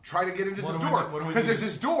 trying to get into What this do we door. do? What do we Because do? there's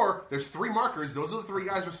this door, there's 3 markers. Those are the 3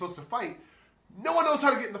 guys we're supposed to fight. No one knows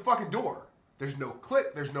how to get in the fucking door. There's no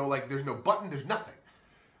click, there's no button, there's nothing.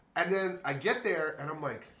 And then I get there, and I'm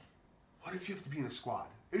like, what if you have to be in a squad?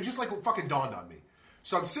 It was just like what fucking dawned on me.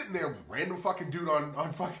 So I'm sitting there, random fucking dude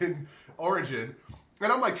on fucking Origin,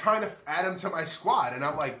 And I'm like trying to add him to my squad, and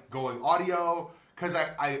I'm like going audio because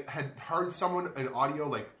I had heard someone in audio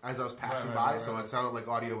like as I was passing by, so it sounded like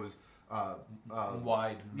audio was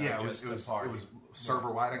wide. Yeah, it was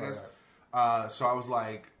server wide, I guess. So I was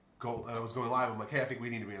like, I was going live. I'm like, hey, I think we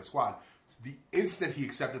need to be in a squad. The instant he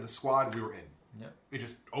accepted the squad, we were in. Yeah. It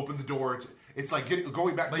just opened the door. It's like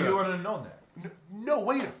going back to... But you wouldn't have known that. No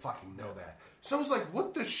way to fucking know that. So I was like,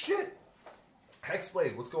 what the shit?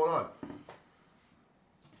 Hexblade, what's going on?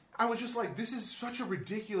 I was just like, this is such a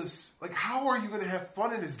ridiculous... Like, how are you going to have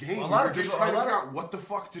fun in this game? You're just trying to figure out what the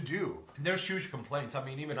fuck to do. There's huge complaints. I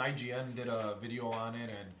mean, even IGN did a video on it,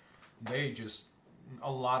 and they just...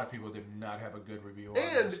 A lot of people did not have a good review on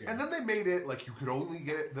this game. And then they made it like you could only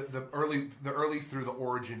get it the early through the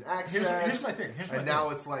Origin access. Here's my thing. And now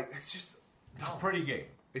it's like, it's just... It's a pretty game.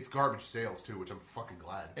 It's garbage sales, too, which I'm fucking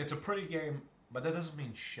glad. It's a pretty game, but that doesn't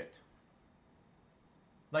mean shit.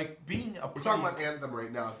 Like, being a We're talking about Anthem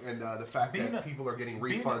right now, and the fact that people are getting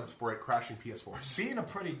refunds for it crashing PS4s. Being a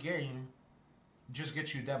pretty game just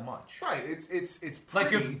gets you that much. Right, it's pretty.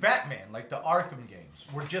 Like if Batman, like the Arkham games,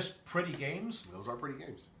 were just pretty games. Those are pretty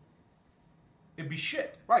games. It'd be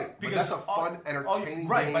shit. Right, because that's a fun, entertaining game.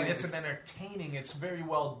 Right, but it's an entertaining, it's very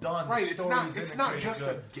well done. Right, it's not just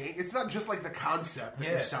a game. It's not just like the concept that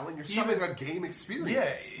you're selling. You're selling a game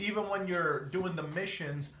experience. Yeah, even when you're doing the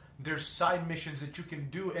missions, there's side missions that you can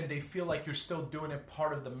do, and they feel like you're still doing it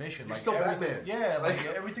part of the mission. You're like still Batman. Yeah, like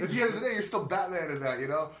everything. At the end of the day, you're still Batman in that, you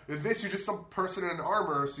know? In this, you're just some person in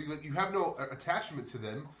armor, so you have no attachment to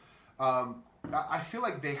them. I feel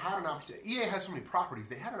like they had an opportunity. EA has so many properties.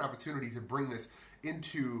 They had an opportunity to bring this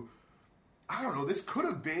into, I don't know, this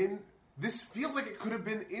feels like it could have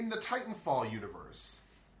been in the Titanfall universe.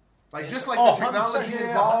 Like, just like the technology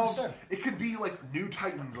involved, it could be like new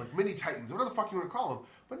Titans, like mini Titans, whatever the fuck you want to call them.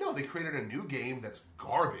 But no, they created a new game that's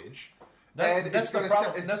garbage. That's the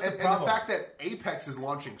problem. And the fact that Apex is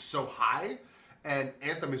launching so high and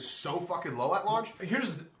Anthem is so fucking low at launch.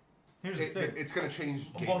 Here's the thing. It's going to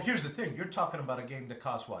change games. Well, here's the thing. You're talking about a game that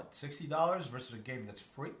costs, what, $60 versus a game that's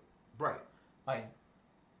free? Right.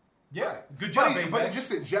 Yeah, right. Good job, Apex. But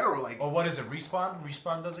just in general, like... Or what is it, Respawn?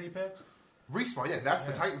 Respawn does Apex? Respawn, yeah, that's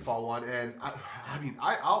the Titanfall one, and I mean,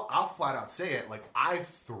 I'll flat out say it. Like, I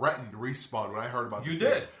threatened Respawn when I heard about this. You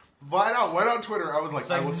did. Flat out, went on Twitter. I was like, it's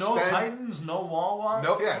like no Titans, no Wall-Walk?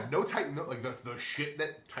 No Titan. Like, the shit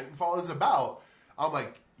that Titanfall is about. I'm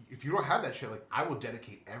like, if you don't have that shit, like, I will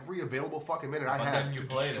dedicate every available fucking minute I have to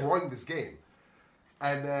destroying this game.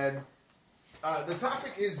 And then... the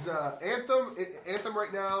topic is Anthem. Anthem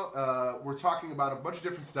right now, we're talking about a bunch of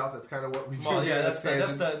different stuff. That's kind of what we do. Well, yeah, that's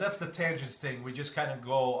the tangents thing. We just kind of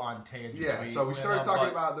go on tangents. Yeah, so we started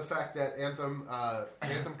talking about the fact that Anthem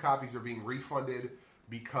copies are being refunded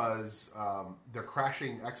because they're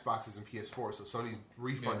crashing Xboxes and PS4. So Sony's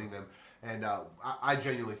refunding them, and I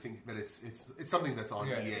genuinely think that it's something that's on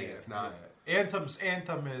EA. It's not. Anthem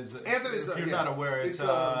is if you're not aware, it's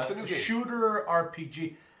a new game. Shooter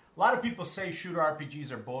RPG. A lot of people say shooter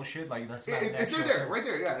RPGs are bullshit. Like that's not it's right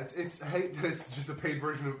there. Yeah, it's just a paid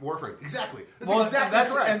version of Warframe. Exactly.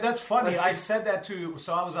 That's correct. And that's funny. I said that too.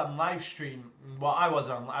 So I was on live stream. Well, I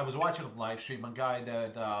was watching a live stream. A guy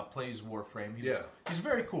that plays Warframe. He's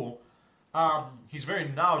very cool. He's very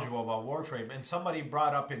knowledgeable about Warframe. And somebody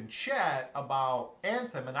brought up in chat about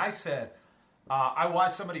Anthem, and I said. I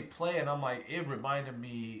watched somebody play, and I'm like, it reminded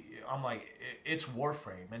me, I'm like, it's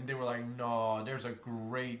Warframe. And they were like, no, there's a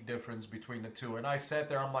great difference between the two. And I sat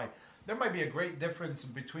there, I'm like, there might be a great difference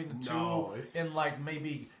between the two in, like,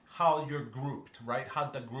 maybe how you're grouped, right? How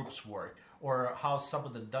the groups work, or how some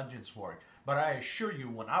of the dungeons work. But I assure you,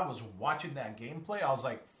 when I was watching that gameplay, I was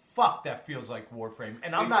like, fuck, that feels like Warframe.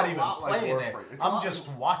 And I'm not even playing it. I'm just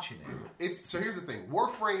watching it. So here's the thing.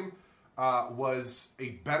 Warframe... was a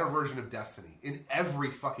better version of Destiny in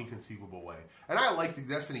every fucking conceivable way. And I like the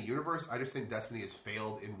Destiny universe. I just think Destiny has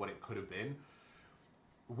failed in what it could have been.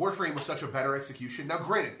 Warframe was such a better execution. Now,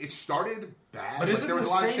 granted, it started bad, but there was a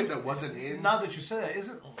lot of shit that wasn't in. Now that you say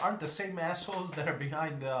that, aren't the same assholes that are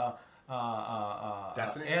behind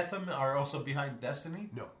Destiny? Anthem are also behind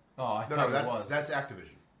Destiny? No. Oh, I thought it was. That's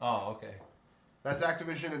Activision. Oh, okay. That's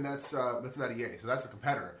Activision, and that's not EA. So that's the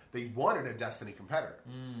competitor. They wanted a Destiny competitor,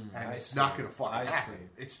 and it's not going to fucking happen.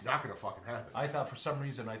 It's not going to fucking happen. I thought for some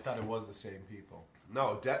reason it was the same people.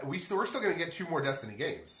 No, we're still going to get 2 more Destiny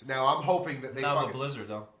games. Now I'm hoping that they. Now the Blizzard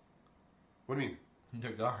though. What do you mean?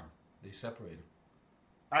 They're gone. They separated.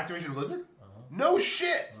 Activision Blizzard? No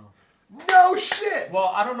shit. No shit.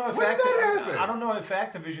 Well, I don't know if when did that happen? I don't know if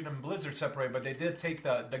Activision and Blizzard separate, but they did take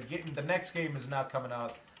the game. The next game is not coming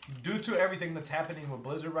out. Due to everything that's happening with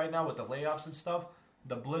Blizzard right now, with the layoffs and stuff,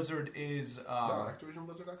 The Blizzard is no,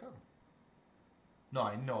 ActivisionBlizzard.com. No,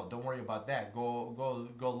 I know. Don't worry about that. Go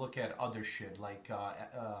look at other shit like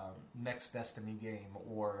next Destiny game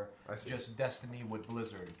or just Destiny with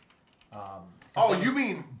Blizzard. You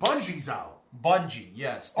mean Bungie's out? Bungie,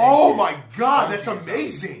 yes. Oh my God, that's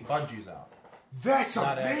amazing. Bungie's out. That's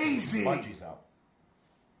amazing. Bungie's out.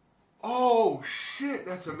 Oh shit,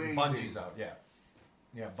 that's amazing. Bungie's out.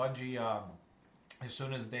 Yeah. Bungie. As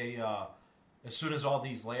soon as all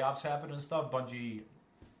these layoffs happen and stuff, Bungie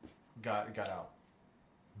got out.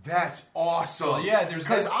 That's awesome. So, yeah, there's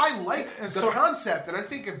because I like the concept, and I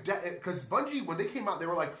think of because Bungie, when they came out, they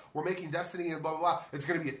were like, "We're making Destiny and blah blah blah. It's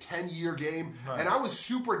going to be a 10-year game," right. And I was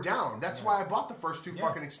super down. That's why I bought the first 2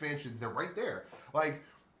 fucking expansions. They're right there. Like,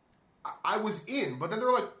 I was in, but then they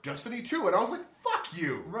were like Destiny 2, and I was like, "Fuck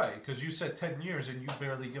you!" Right? Because you said 10 years, and you've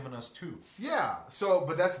barely given us 2. Yeah. So,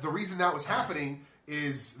 but that's the reason that was happening.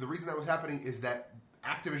 Is that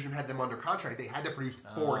Activision had them under contract. They had to produce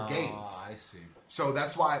 4 games. I see. So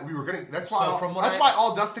that's why we were getting. That's why. Why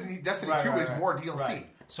all Destiny 2 is more DLC. Right.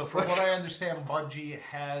 So from what I understand, Bungie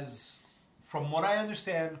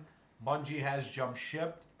has jumped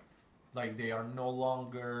ship. Like they are no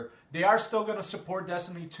longer. They are still going to support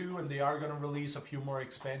Destiny 2, and they are going to release a few more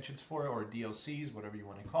expansions for it or DLCs, whatever you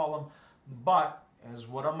want to call them. But as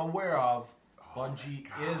what I'm aware of, Bungie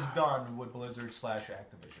is done with Blizzard /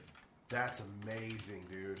 Activision. That's amazing,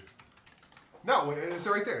 dude. No, it's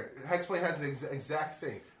right there. Hexblade has the exact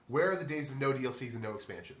thing. Where are the days of no DLCs and no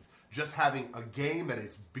expansions? Just having a game that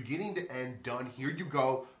is beginning to end, done. Here you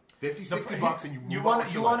go, $50-$60, and you want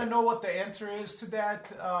to know what the answer is to that,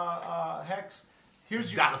 Hex?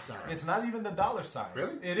 Here's dollar signs. It's not even the dollar signs.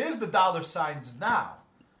 Really? It is the dollar signs now.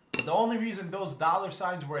 The only reason those dollar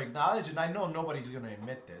signs were acknowledged, and I know nobody's going to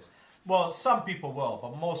admit this. Well, some people will,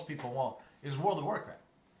 but most people won't. Is World of Warcraft.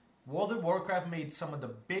 World of Warcraft made some of the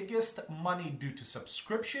biggest money due to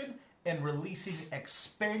subscription and releasing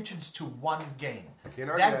expansions to one game.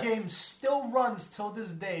 That game still runs till this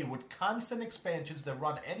day with constant expansions that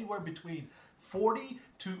run anywhere between $40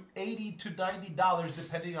 to $80 to $90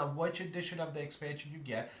 depending on which edition of the expansion you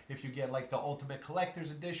get. If you get like the Ultimate Collector's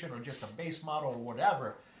Edition or just a base model or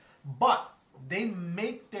whatever. But they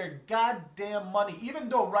make their goddamn money, even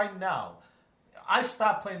though right now I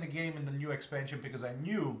stopped playing the game in the new expansion because I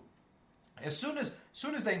knew as soon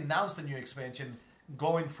as they announced the new expansion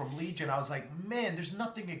going from Legion, I was like, man, there's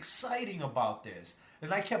nothing exciting about this.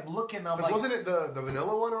 And I kept looking. I'm like, wasn't it the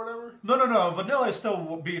vanilla one or whatever? No. Vanilla is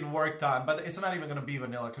still being worked on, but it's not even going to be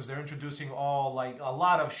vanilla because they're introducing all like a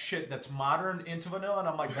lot of shit that's modern into vanilla, and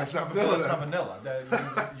I'm like, that's not vanilla. That's not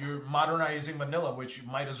vanilla. You're modernizing vanilla, which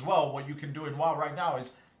might as well. What you can do in WoW right now is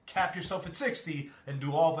cap yourself at 60 and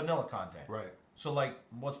do all vanilla content. Right. So like,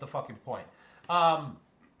 what's the fucking point?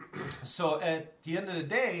 So at the end of the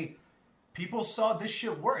day, people saw this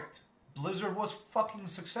shit worked. Blizzard was fucking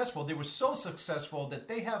successful. They were so successful that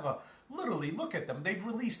they have literally, look at them. They've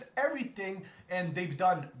released everything and they've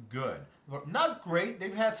done good. Not great.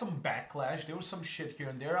 They've had some backlash. There was some shit here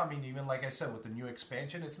and there. I mean, even like I said, with the new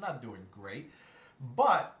expansion, it's not doing great.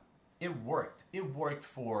 But it worked. It worked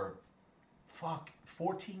for,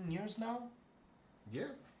 14 years now? Yeah.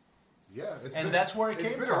 Yeah. That's where it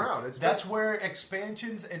came from. Around. That's where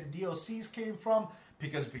expansions and DLCs came from.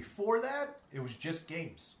 Because before that, it was just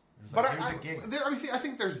games. But I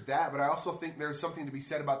think there's that, but I also think there's something to be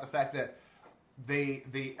said about the fact that they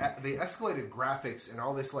escalated graphics and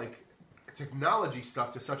all this like technology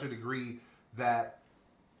stuff to such a degree that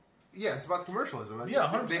it's about commercialism.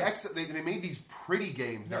 Yeah, 100%. They made these pretty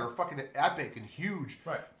games that are fucking epic and huge.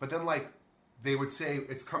 Right. But then like they would say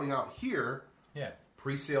it's coming out here. Yeah.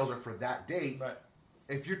 Pre-sales are for that date. Right.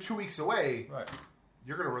 If you're 2 weeks away, right,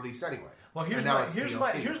 you're going to release anyway. Well, here's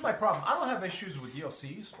my problem. I don't have issues with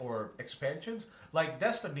DLCs or expansions. Like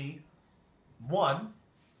Destiny 1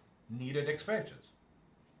 needed expansions.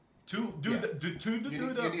 You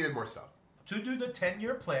needed more stuff. To do the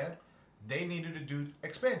 10-year plan, they needed to do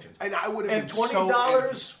expansions. And I would have been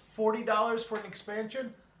 $20, $40 for an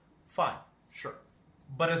expansion, fine. Sure.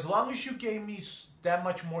 But as long as you gave me that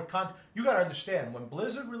much more content, you got to understand, when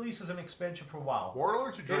Blizzard releases an expansion for WoW,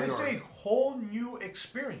 Warlords of Draenor, it is a whole new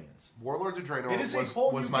experience. Warlords of Draenor it is a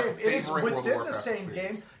whole was new my game. favorite It is World of within Warcraft the same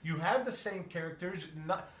experience. game. You have the same characters.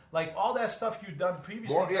 Not like all that stuff you've done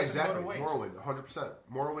previously doesn't go to waste. Morrowind, 100%.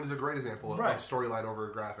 Morrowind is a great example of storyline over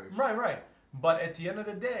graphics. Right. But at the end of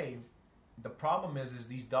the day, the problem is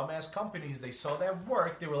these dumbass companies, they saw that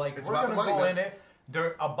work. They were like, we're going to go in it.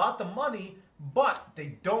 They're about the money, but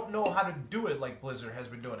they don't know how to do it like Blizzard has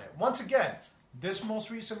been doing it. Once again, this most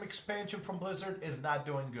recent expansion from Blizzard is not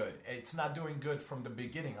doing good. It's not doing good from the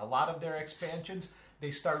beginning. A lot of their expansions,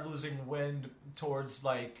 they start losing wind towards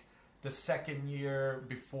like the second year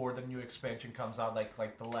before the new expansion comes out,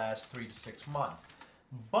 like the last 3 to 6 months.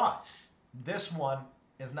 But this one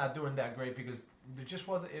is not doing that great because it just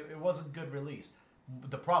wasn't. It wasn't good release.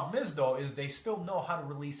 The problem is though is they still know how to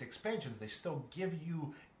release expansions. They still give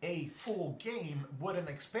you a full game with an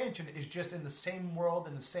expansion. It's just in the same world,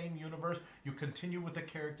 in the same universe. You continue with the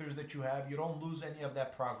characters that you have. You don't lose any of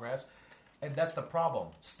that progress. And that's the problem.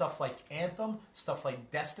 Stuff like Anthem, stuff like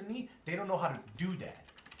Destiny, they don't know how to do that.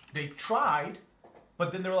 They tried,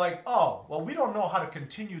 but then they're like, oh, well, we don't know how to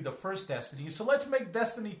continue the first Destiny, so let's make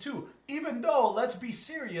Destiny 2. Even though, let's be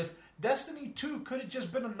serious, Destiny 2 could have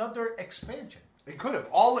just been another expansion. It could have.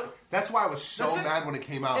 That's why I was so mad when it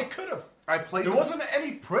came out. It could have. It wasn't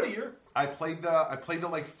any prettier. I played the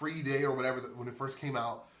like free day or whatever when it first came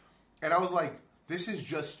out, and I was like, this is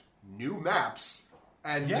just new maps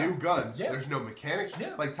and new guns. Yeah. There's no mechanics.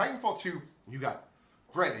 Yeah. Like Titanfall 2, you got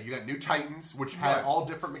new Titans, which had all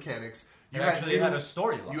different mechanics. You had a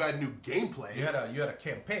storyline. You had new gameplay. You had a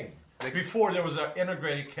campaign. Before there was an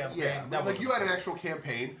integrated campaign. Yeah, you had an actual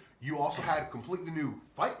campaign. You also had completely new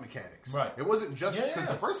fight mechanics. Right. It wasn't just because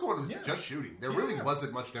the first one was just shooting. There really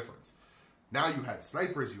wasn't much difference. Now you had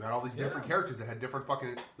snipers. You had all these different characters that had different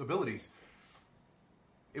fucking abilities.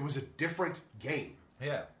 It was a different game.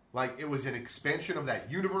 Yeah. Like, it was an expansion of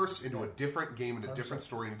that universe into a different game and a different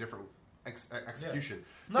story and a different execution.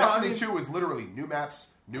 No, Destiny 2 is literally new maps,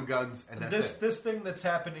 new guns, and that's it. This thing that's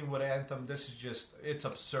happening with Anthem, this is just, it's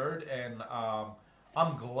absurd, and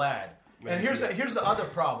I'm glad. And here's the other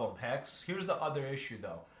problem, Hex. Here's the other issue,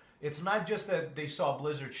 though. It's not just that they saw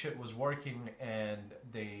Blizzard shit was working and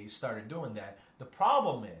they started doing that. The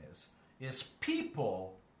problem is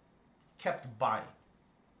people kept buying.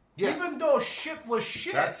 Yeah. Even though shit was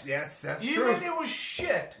shit. That's true. Even it was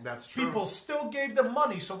shit. That's true. People still gave them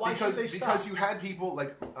money, so why should they stop? Because you had people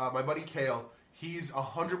like my buddy Kale. He's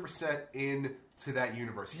 100% into that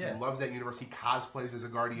universe. He loves that universe. He cosplays as a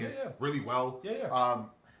Guardian really well. Yeah.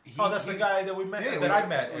 That's the guy that we met. I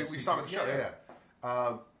met. We saw him at the show.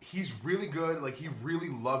 Yeah. He's really good. Like, he really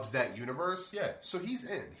loves that universe. Yeah. So he's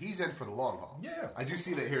in. He's in for the long haul. Yeah. I do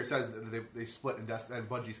see that here. It says that they split in Destiny, and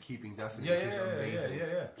Bungie's keeping Destiny, which is amazing.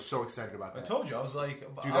 Yeah. So excited about that. I told you. I was like,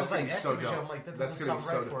 dude, that's gonna be so dope. I'm like, that doesn't sound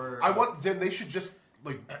right for... Then they should just,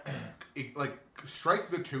 like strike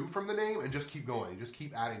the 2 from the name and just keep going. Just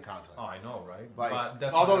keep adding content. Oh, I know, right? Like,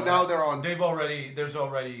 but although now they're on... There's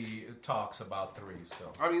already talks about 3,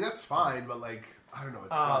 so... I mean, that's fine, but, like, I don't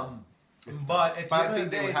know. It's but at the end of the day, I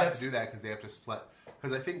think they would have to do that because they have to split.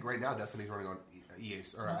 Because I think right now Destiny's running on EA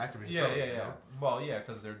or Activision. Yeah. You know? Well, yeah,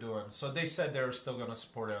 because they're doing. So they said they're still going to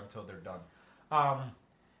support it until they're done.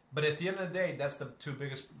 But at the end of the day, that's the 2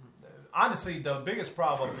 biggest. Honestly, the biggest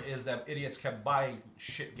problem is that idiots kept buying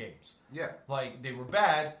shit games. Yeah. Like, they were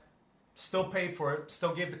bad, still paid for it,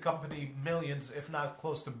 still gave the company millions, if not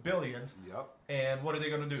close to billions. Yep. And what are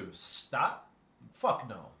they going to do? Stop? Fuck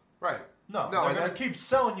no. Right. No, they're going to keep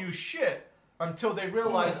selling you shit until they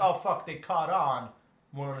realize, oh, fuck, they caught on.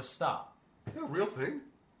 We're going to stop. Is that a real thing?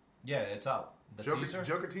 Yeah, it's out. The teaser?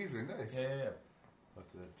 Joker teaser, nice. Yeah. I'll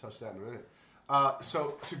have to touch that in a minute.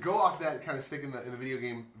 So, to go off that, kind of stick in the video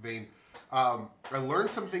game vein, I learned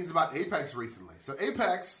some things about Apex recently. So,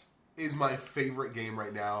 Apex is my favorite game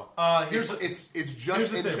right now. It's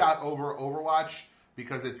just inched out over Overwatch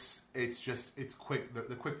because it's quick,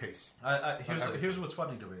 the quick pace. Here's what's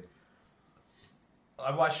funny to me.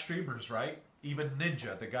 I watch streamers, right? Even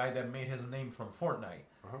Ninja, the guy that made his name from Fortnite,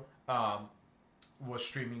 was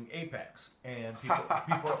streaming Apex, and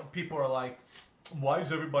people are like, "Why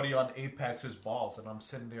is everybody on Apex's balls?" And I'm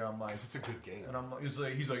sitting there, I'm like, "It's a good game." And he's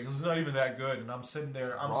like, "It's not even that good." And I'm sitting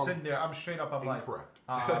there, I'm straight up, I'm incorrect.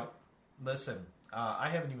 Like, listen, I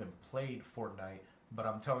haven't even played Fortnite, but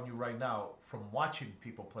I'm telling you right now, from watching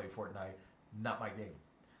people play Fortnite, not my game.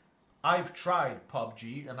 I've tried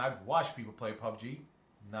PUBG, and I've watched people play PUBG,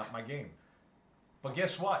 not my game. But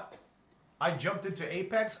guess what? I jumped into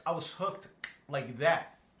Apex, I was hooked like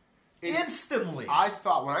that. Instantly. I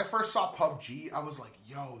thought, when I first saw PUBG, I was like,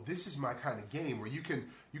 yo, this is my kind of game where you could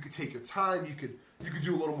take your time, you could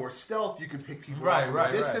do a little more stealth, you can pick people off from a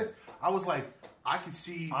distance. Right. I was like, I could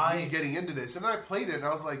see me getting into this. And then I played it, and I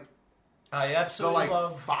was like, I absolutely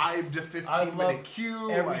love 5 to 15 minute queue.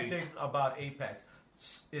 Everything about Apex.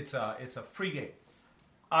 It's a free game.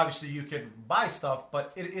 Obviously, you can buy stuff,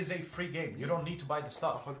 but it is a free game. You don't need to buy the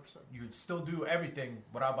stuff. 100%. You can still do everything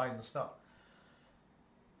without buying the stuff.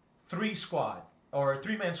 3-man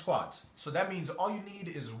squads. So that means all you need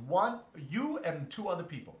is you and 2 other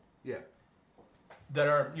people. Yeah. That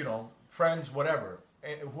are, friends, whatever.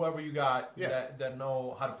 Whoever you got that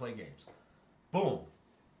know how to play games. boom.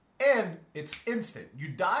 And it's instant. You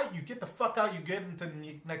die, you get the fuck out, you get into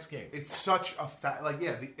the next game. It's such a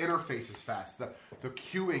the interface is fast. The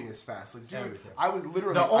queuing is fast. Like, dude, Everything. I was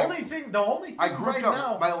literally The only thing I grouped right up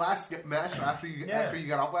now. my last match after you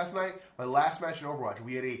got off last night. My last match in Overwatch,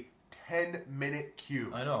 we had a 10-minute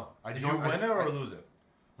queue. I know. Did you joined- win it or lose it?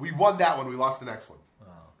 We won that one. We lost the next one.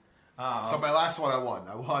 Oh. So my last one, I won.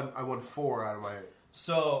 I won 4 out of my.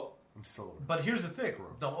 So. I'm still. But here's the thing.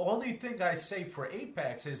 The only thing I say for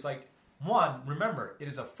Apex is like, one, remember, it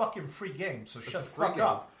is a fucking free game, so shut the fuck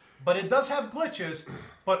up. But it does have glitches,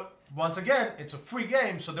 but once again, it's a free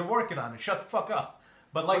game, so they're working on it. Shut the fuck up.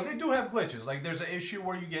 But like, they do have glitches. Like, there's an issue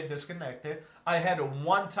where you get disconnected. I had a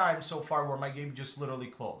one time so far where my game just literally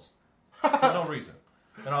closed for no reason,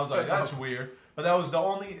 and I was like, that's weird. But that was the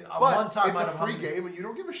only one time. It's a free game, and you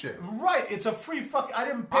don't give a shit. Right? It's a free fuck. I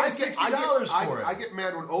didn't pay $60 for it. I get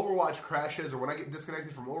mad when Overwatch crashes or when I get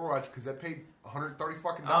disconnected from Overwatch because I paid $130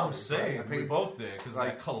 fucking. I'm saying we both did because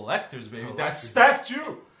like collectors, baby. That Collectors.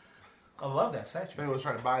 statue. I love that statue. If anyone's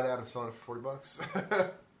trying to buy that, I'm selling it for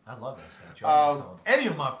 $40. I love that statue. I'm not selling any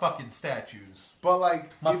of my fucking statues. But like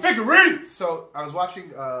my figurines. So I was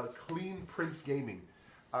watching Clean Prince Gaming,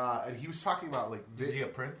 and he was talking about like. Is he a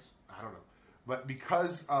prince? I don't know. But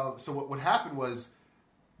because of what happened was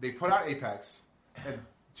they put out Apex, and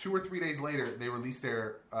 2 or 3 days later they released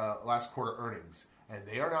their last quarter earnings, and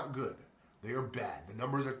they are not good. They are bad. The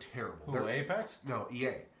numbers are terrible. Who, Apex? No,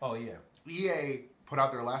 EA. Oh yeah. EA put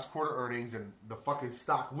out their last quarter earnings, and the fucking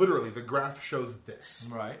stock, literally, the graph shows this.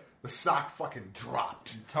 Right. The stock fucking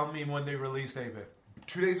dropped. Tell me when they released Apex.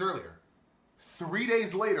 2 days earlier. 3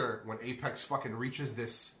 days later, when Apex fucking reaches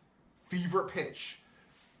this fever pitch,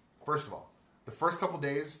 first of all, the first couple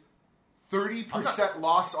days, 30%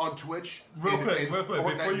 loss on Twitch. Real quick,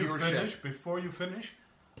 before you finish,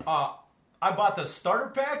 I bought the starter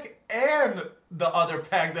pack and the other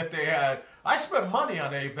pack that they had. I spent money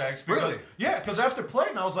on Apex. Because, really? Yeah, because after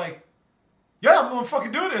playing, I was like, yeah, I'm going to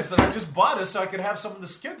fucking do this. And I just bought it so I could have some of the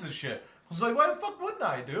skins and shit. I was like, why the fuck wouldn't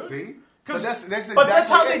I, dude? See? But that's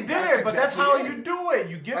how they did it. But that's how you do it.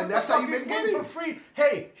 You give them the fucking game for free.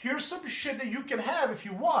 Hey, here's some shit that you can have if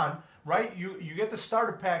you want, right? You get the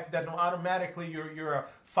starter pack that automatically you're a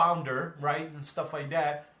founder, right, and stuff like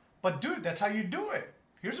that. But dude, that's how you do it.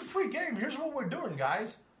 Here's a free game. Here's what we're doing,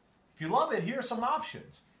 guys. If you love it, here are some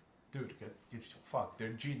options. Dude, fuck, they're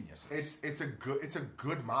geniuses. It's a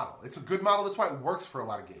good model. It's a good model. That's why it works for a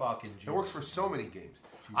lot of games. Fucking genius. It works for so many games.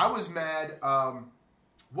 I was mad.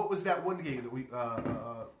 What was that one game that we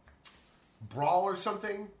Brawl or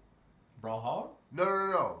something? Brawlhalla?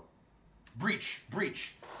 No. Breach.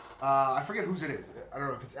 I forget whose it is. I don't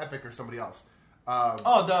know if it's Epic or somebody else.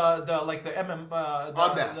 The like the MM the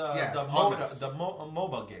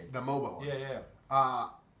MOBA game. The MOBA one. Yeah.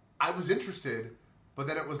 I was interested, but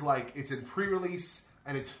then it was like it's in pre-release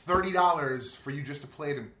and it's $30 for you just to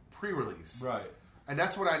play it in pre-release. Right. And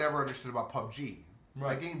that's what I never understood about PUBG.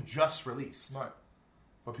 Right. That game just released. Right.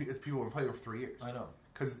 But people have played it for 3 years. I know.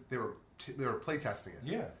 Because they were playtesting it.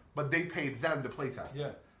 Yeah. But they paid them to playtest it.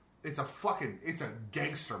 Yeah. It's a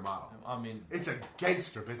gangster model. I mean, it's a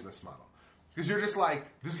gangster business model. Because you're just like,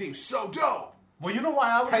 this game's so dope. Well, you know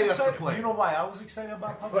why I was excited? You know why I was excited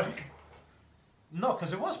about PUBG? No,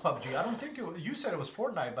 because it was PUBG. I don't think you said it was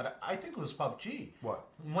Fortnite, but I think it was PUBG. What?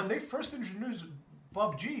 When they first introduced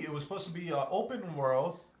PUBG, it was supposed to be an open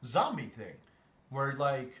world zombie thing, where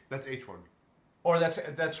like that's H1. Or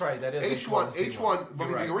that's right. That is H1. H1. But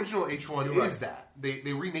the original H1 is that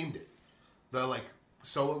they renamed it. The like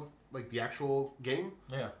solo, like the actual game.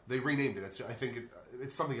 Yeah. They renamed it. I think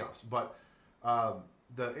it's something else. But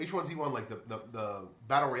the H1Z1, like the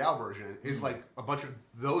battle royale version, is like a bunch of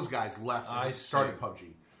those guys left and started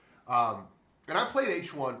PUBG. And I played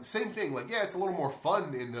H1. Same thing. Like, yeah, it's a little more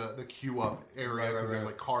fun in the queue up area because there's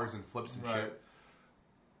like cars and flips and shit.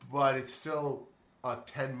 But it's still a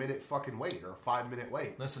 10-minute fucking wait or a 5-minute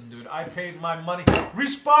wait. Listen, dude, I paid my money.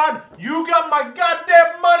 Respawn, you got my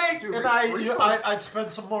goddamn money, dude, and I'd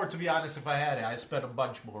spend some more. To be honest, if I had it, I'd spend a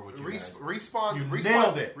bunch more with you guys. Respawn, you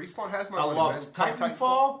nailed it. Respawn has my money. I love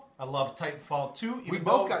Titanfall. I love Titanfall 2. We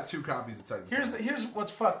both got 2 copies of Titanfall. Here's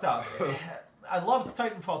what's fucked up. I loved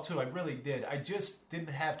Titanfall 2. I really did. I just didn't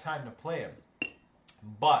have time to play it.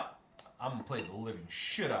 But I'm gonna play the living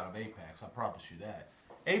shit out of Apex. I promise you that.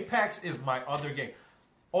 Apex is my other game.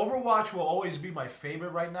 Overwatch will always be my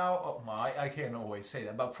favorite right now. I can't always say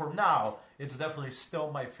that, but for now, it's definitely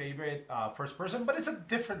still my favorite first person. But it's a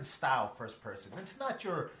different style first person. It's not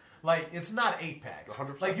it's not Apex.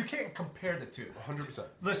 100%. Like you can't compare the two. 100%.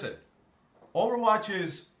 Listen, Overwatch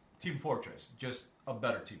is Team Fortress, just a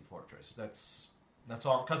better Team Fortress. That's That's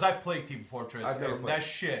all. Because I played Team Fortress, I've never and played. that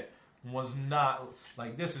shit was not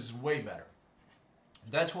like this. Is way better.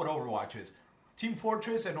 That's what Overwatch is. Team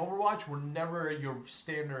Fortress and Overwatch were never your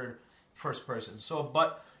standard first person. So,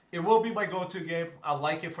 but it will be my go-to game. I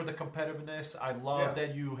like it for the competitiveness. I love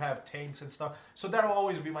that you have tanks and stuff. So that'll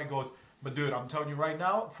always be my go-to. But dude, I'm telling you right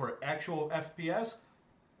now, for actual FPS,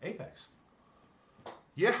 Apex.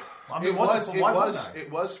 Yeah, I mean,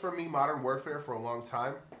 it was for me Modern Warfare for a long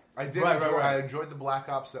time. I did enjoy. Right. I enjoyed the Black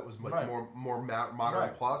Ops that was much more modern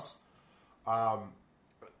plus.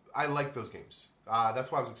 I like those games.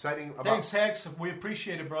 That's why I was exciting about. Thanks, Hex. We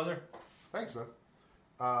appreciate it, brother. Thanks, man.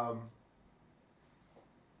 Uncle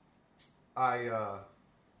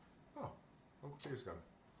Peter's gone.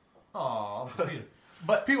 Oh, Uncle Peter.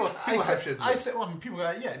 But people have shit. I said, well, people,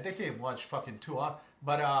 they can't watch fucking 2 hours.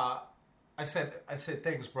 But I said,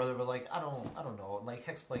 thanks, brother. But like, I don't know. Like,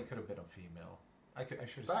 Hexblade could have been a female. I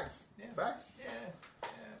should have. Facts. Yeah. Facts. Yeah.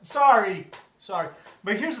 Sorry.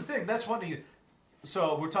 But here's the thing. That's funny.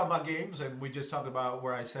 So we're talking about games, and we just talked about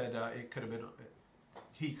where I said it could have been.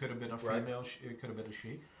 He could have been a female. Right. It could have been a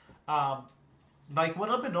she. Like when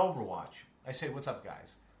I'm in Overwatch, I say, "What's up,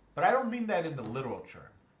 guys?" But I don't mean that in the literal term.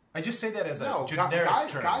 I just say that as a generic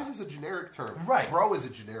term. Guys is a generic term. Right. Bro is a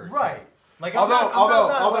generic term. Right. Like I'm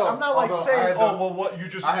not like saying, what you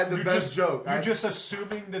just. I had the best joke. You're just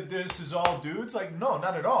assuming that this is all dudes. Like, no,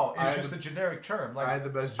 not at all. It's just a generic term. Like, I had the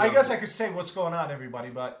best joke. I guess I could say what's going on, everybody,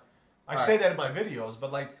 but I say that in my videos.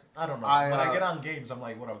 But like, I don't know. When I get on games, I'm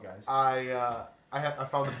like, what up, guys? I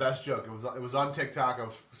found the best joke. It was on TikTok. I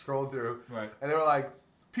was scrolling through, right? And they were like,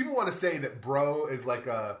 people want to say that bro is like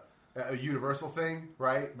a universal thing,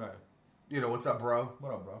 right? Right. You know, what's up, bro?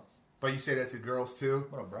 What up, bro? But you say that to girls too.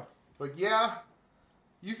 What up, bro? But yeah,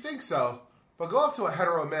 you think so. But go up to a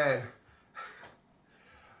hetero man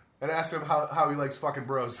and ask him how he likes fucking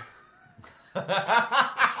bros. And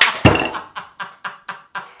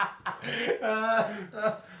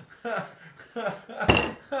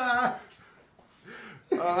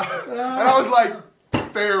I was like,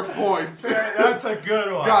 fair point. That's a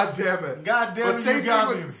good one. God damn it. God damn it, you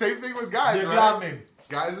got me. Same thing with guys, you right? got me.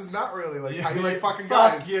 Guys is not really like how you like fucking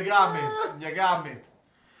Fuck, guys. You got me. You got me.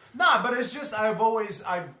 Nah, but it's just I've always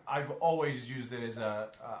used it as a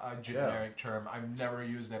generic term. I've never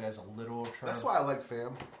used it as a literal term. That's why I like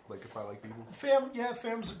fam. Like if I like people.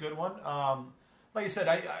 Fam's a good one. Like I said,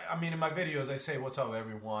 I mean in my videos I say what's up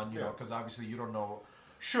everyone, you know, because obviously you don't know.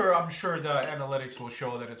 Sure, I'm sure the analytics will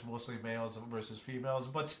show that it's mostly males versus females,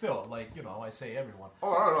 but still, like, you know, I say everyone.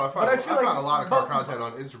 Oh, I don't know. I found a lot of car content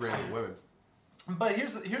on Instagram with women. But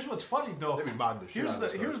here's what's funny though. They be modding the shit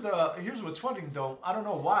here's what's funny though. I don't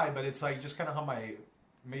know why, but it's like just kind of how my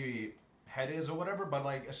maybe head is or whatever. But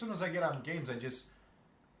like as soon as I get on games, I just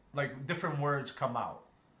like different words come out.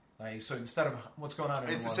 Like so instead of what's going on,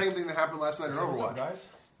 it's the same thing that happened last night in Overwatch. What's up, guys?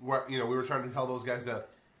 Where we were trying to tell those guys to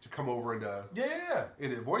come over into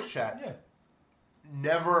voice chat. Yeah.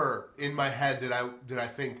 Never in my head did I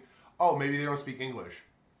think, oh, maybe they don't speak English.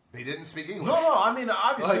 They didn't speak English. No. I mean,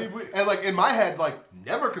 obviously, and like in my head, like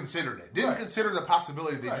never considered it. Didn't consider the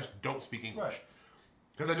possibility they just don't speak English.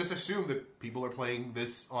 Because I just assumed that people are playing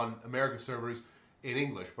this on American servers in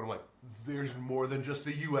English. But I'm like, there's more than just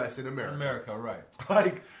the U.S. in America. Right.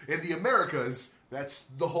 Like in the Americas, that's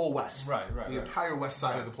the whole West. Right. The entire West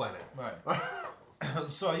side of the planet. Right.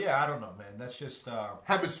 So yeah, I don't know, man. That's just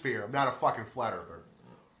hemisphere. I'm not a fucking flat earther.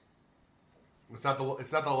 It's not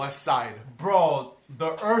the left side. Bro,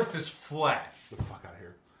 the Earth is flat. Get the fuck out of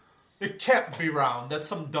here. It can't be round. That's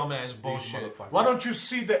some dumbass bullshit. Why don't you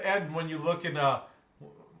see the end when you look in the?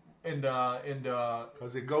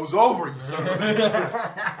 Because it goes over you, son of a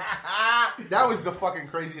bitch. That was the fucking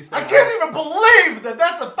craziest thing. I can't even believe that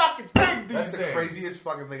that's a fucking thing these days. That's the craziest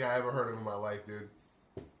fucking thing I ever heard of in my life, dude.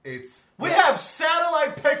 We have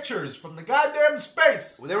satellite pictures from the goddamn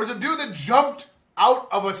space. There was a dude that jumped out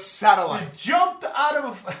of a satellite. He jumped out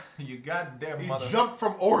of you goddamn mother. He jumped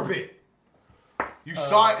from orbit. You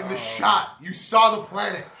saw it in the shot. You saw the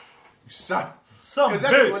planet. You saw because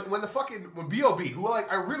that's when B.O.B., who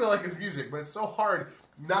I really like his music, but it's so hard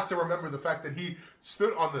not to remember the fact that he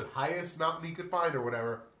stood on the highest mountain he could find or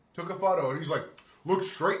whatever, took a photo, and he's like, look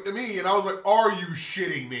straight to me, and I was like, are you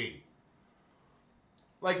shitting me?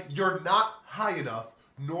 Like, you're not high enough,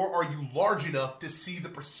 nor are you large enough to see the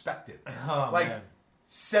perspective. Oh, man.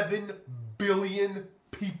 7 billion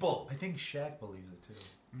people. I think Shaq believes it too.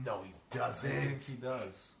 No, he doesn't. I think he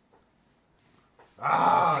does.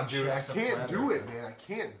 Dude, I can't do it, man. I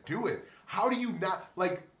can't do it. How do you not,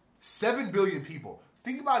 7 billion people.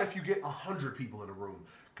 Think about if you get 100 people in a room,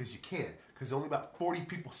 because you can't, because only about 40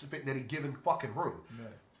 people fit in any given fucking room. Yeah.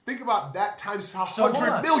 Think about that times So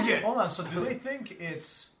 100 million. Hold on. So do they think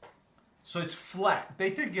it's... So it's flat. They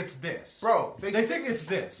think it's this. Bro, They think it's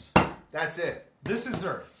this. that's it. This is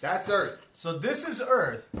Earth. That's Earth. So this is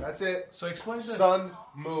Earth. That's it. So explain this. Sun,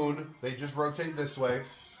 moon, they just rotate this way.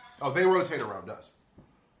 Oh, they rotate around us.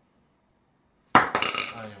 I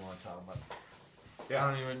don't even want to talk about it. Yeah.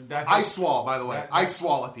 I don't even... That Ice wall, by the way. Ice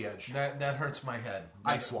wall at the edge. That hurts my head.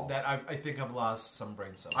 Ice wall. I think I've lost some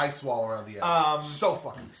brain cells. Ice wall around the edge. So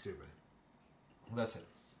fucking stupid. Listen.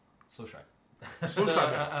 So shy. So stupid.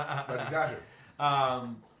 Gotcha.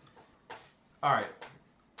 All right.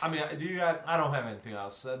 I mean, I don't have anything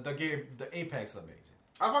else. The game, the Apex is amazing.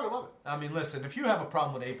 I fucking love it. I mean, listen, if you have a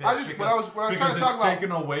problem with Apex When I was because trying to talk it's about...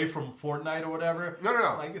 taken away from Fortnite or whatever, No.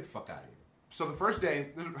 like, get the fuck out of here. So the first day,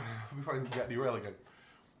 we fucking got derailed again.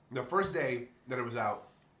 The first day that it was out,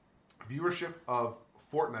 viewership of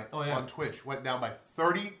Fortnite on Twitch went down by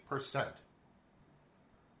 30%.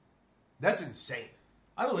 That's insane.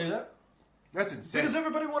 I believe that. That's insane. Because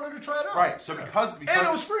everybody wanted to try it out. Right, so because and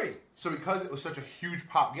it was free. So because it was such a huge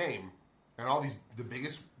pop game, and all the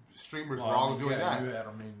biggest streamers were all doing that.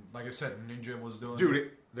 I mean, like I said, Ninja was doing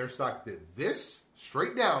Dude, their stock did this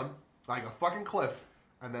straight down like a fucking cliff,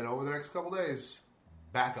 and then over the next couple days,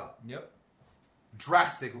 back up. Yep.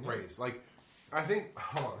 Drastic raise. Like, I think...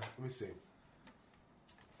 Hold on, let me see.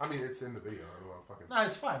 I mean, it's in the video. I don't want to fucking... No,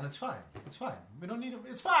 it's fine. It's fine. It's fine. We don't need it.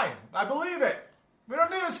 It's fine. I believe it. We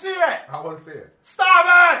don't need to see it. I want to see it. Stop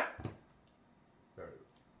it! There it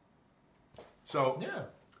is. So, Yeah.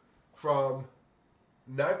 from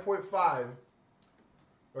 9.5,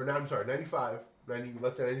 or no, I'm sorry, 95, 90,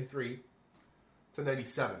 let's say 93, to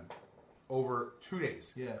 97, over 2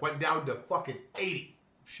 days. Yeah. Went down to fucking 80.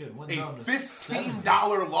 Shit, went A down to $15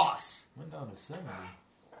 70. loss. Went down to 70.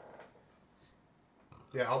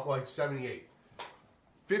 Yeah, up like 78.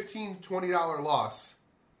 $15, $20 loss,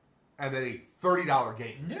 and then a $30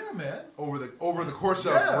 gain. Yeah, man. Over the course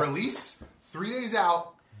of release, 3 days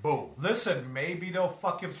out, boom. Listen, maybe they'll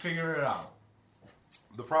fucking figure it out.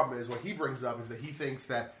 The problem is, what he brings up is that he thinks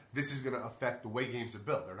that this is going to affect the way games are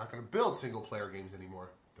built. They're not going to build single-player games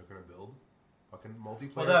anymore. They're going to build fucking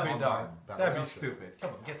multiplayer. Well, that'd be online dumb. battle That'd be royale. stupid.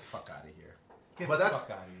 Come on, get the fuck out of here. Get But the that's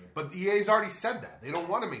fuck out of here. But EA's already said that they don't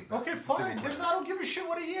want to make that. Okay, fine. single Then player. I don't give a shit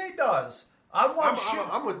what EA does. I want shit.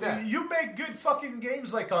 I'm with that. You make good fucking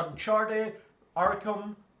games like Uncharted,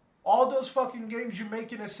 Arkham, all those fucking games you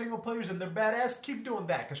make in as single players and they're badass. Keep doing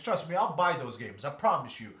that, because trust me, I'll buy those games. I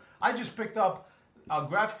promise you. I just picked up a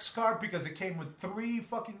graphics card because it came with 3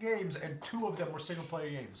 fucking games and 2 of them were single player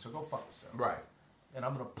games. So go fuck yourself. Right. And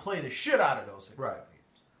I'm gonna play the shit out of those single player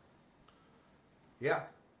games. Yeah.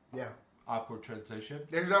 Yeah. Awkward transition.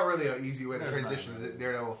 There's not really an easy way to There's transition not to really.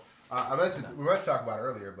 Daredevil. We meant to talk about it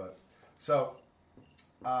earlier, but so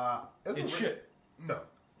It's shit. No,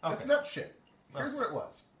 it's Okay. not shit. Here's what it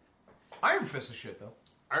was. Iron Fist is shit though.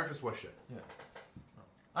 Iron Fist was shit. Yeah.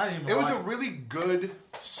 I didn't even. It was watch a really good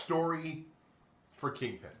story for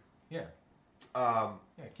Kingpin. Yeah. Yeah.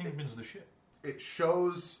 Kingpin's the shit. It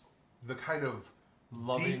shows the kind of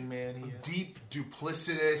Loving man he is. deep,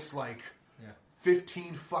 duplicitous, like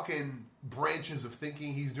 15 fucking branches of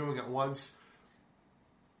thinking he's doing at once.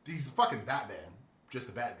 He's the fucking Batman, just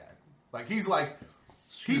a bad guy. Like, he's like,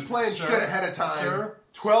 he planned Sir, shit ahead of time sir,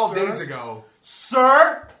 12 sir. days ago.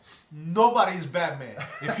 Sir, nobody's Batman.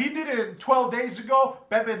 If he did it 12 days ago,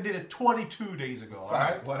 Batman did it 22 days ago. Fine,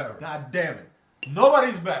 Alright? whatever. God damn it.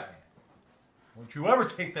 Nobody's Batman. Don't you ever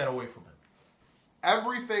take that away from him.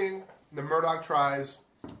 Everything the Murdoch tries,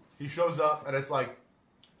 he shows up, and it's like,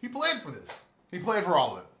 he planned for this. He planned for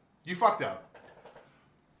all of it. You fucked up.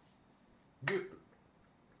 Dude,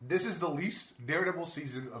 this is the least Daredevil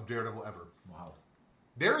season of Daredevil ever. Wow.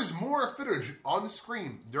 There is more footage on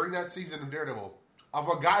screen during that season of Daredevil of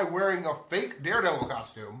a guy wearing a fake Daredevil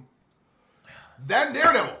costume than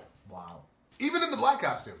Daredevil. Wow. Even in the black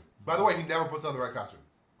costume. By the way, he never puts on the red costume.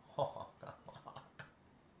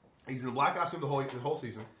 He's in the black costume the whole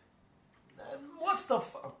season. What's the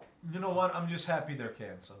fuck? You know what? I'm just happy they're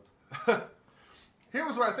canceled. Here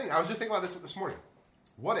was what I think. I was just thinking about this morning.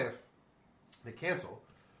 What if they cancel?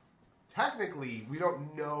 Technically, we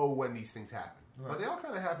don't know when these things happen. Right. But they all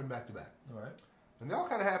kind of happen back to back. All right. And they all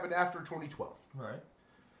kind of happened after 2012. Right.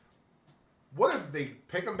 What if they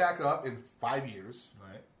pick them back up in 5 years,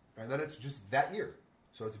 Right. and then it's just that year?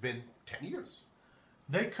 So it's been 10 years.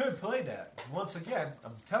 They could play that. Once again,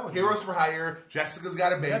 I'm telling Heroes you. for Hire, Jessica's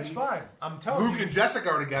got a baby. That's fine. I'm telling Luke you. and Jessica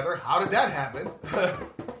are together. How did that happen?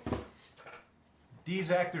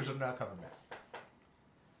 These actors are not coming back.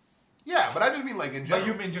 Yeah, but I just mean like in general.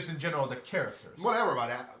 But you mean just in general the characters. Whatever about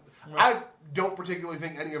that. Right. I don't particularly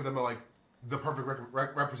think any of them are like the perfect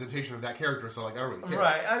representation of that character. So like, I don't really care.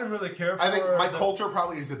 Right, I didn't really care. I think Mike Coulter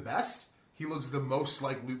probably is the best. He looks the most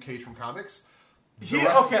like Luke Cage from comics. The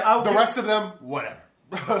rest of them, whatever.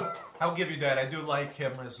 I'll give you that. I do like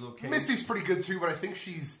him as Luke Cage. Misty's pretty good too, but I think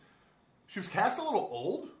she was cast a little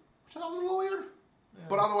old, which I thought was a little weird. Yeah.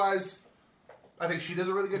 But otherwise, I think she does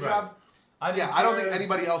a really good job. I don't think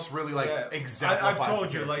anybody else really exemplifies. I've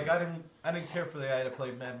told you, like I didn't care for the guy that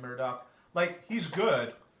played Matt Murdock. Like he's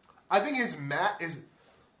good. I think his Matt is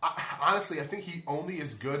honestly. I think he only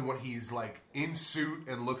is good when he's like in suit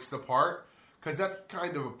and looks the part, because that's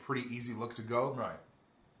kind of a pretty easy look to go. Right.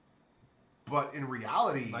 But in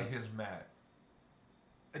reality, like his Matt,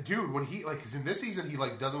 dude, when he because in this season he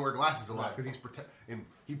like doesn't wear glasses a lot because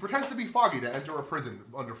he pretends to be Foggy to enter a prison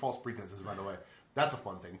under false pretenses. By the way, that's a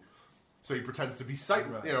fun thing. So he pretends to be sight,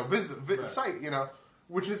 sight,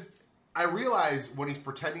 which is I realize when he's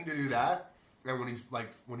pretending to do that. And when he's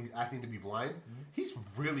acting to be blind, he's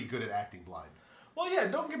really good at acting blind. Well, yeah,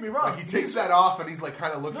 don't get me wrong. Like he takes that off and he's like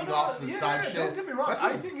kind of looking off to the side. Shit. Don't get me wrong. I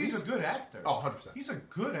think he's a good actor. Oh, 100%. He's a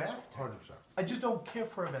good actor. 100%. I just don't care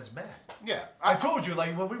for him as Matt. Yeah, I told you,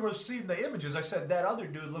 like when we were seeing the images, I said that other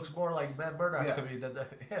dude looks more like Matt Murdock to me than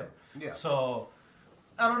him. Yeah. So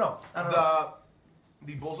I don't know.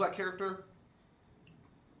 The Bullseye character.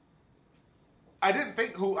 I didn't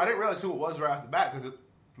realize who it was right off the bat because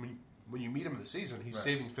when you meet him in the season, he's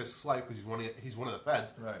saving Fisk's life because he's one of the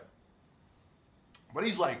feds. Right. But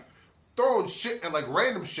he's like throwing shit and like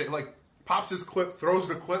random shit, like pops his clip, throws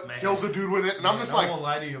the clip, kills a dude with it, and I'm just like, I won't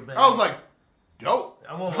lie to you, man. I was like, dope.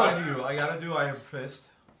 I won't lie to you. I gotta do Iron Fist.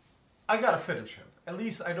 I gotta finish him. At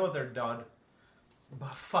least I know they're done.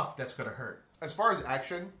 But fuck, that's gonna hurt. As far as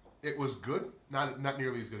action, it was good. Not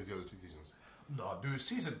nearly as good as the other two seasons. No, dude,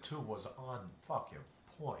 season 2 was on fucking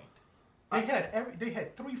point. They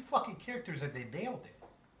had 3 fucking characters and they nailed it.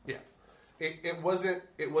 Yeah, it wasn't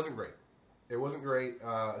great. It wasn't great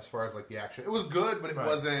as far as like the action. It was good, but it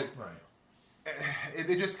wasn't. Right.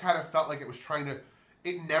 It just kind of felt like it was trying to.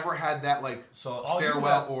 It never had that like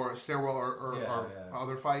stairwell or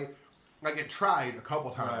other fight. Like it tried a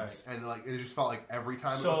couple times, and like it just felt like every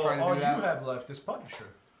time it was trying to do that. All you have left is Punisher.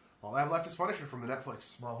 All I have left is Punisher from the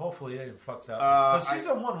Netflix. Well, hopefully they didn't fuck that up.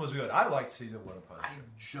 Season 1 was good. I liked season 1 of Punisher.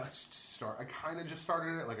 I kind of just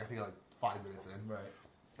started it. Like I think like 5 minutes in. Right.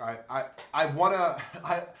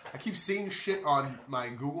 I keep seeing shit on my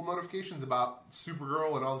Google notifications about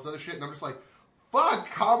Supergirl and all this other shit, and I'm just like, fuck,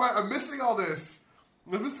 I'm missing all this.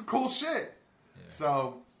 I'm missing cool shit. Yeah.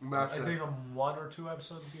 So I think I'm 1 or 2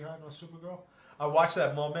 episodes behind on Supergirl. I watched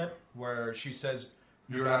that moment where she says,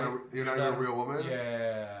 You're not a real woman.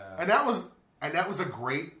 Yeah, and that was a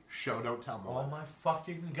great show don't tell moment. Oh my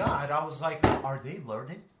fucking god! I was like, are they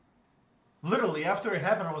learning? Literally after it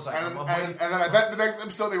happened, I was like, and then I bet the next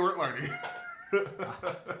episode they weren't learning.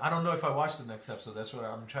 I don't know if I watched the next episode. That's what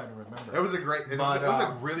I'm trying to remember. It was a great. It was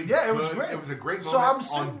a really it was great. It was a great moment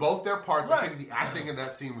on both their parts. Right. I think the acting in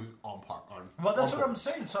that scene was on par. Well, that's what I'm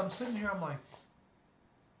saying. So I'm sitting here. I'm like,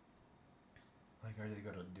 are they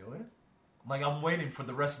gonna do it? Like I'm waiting for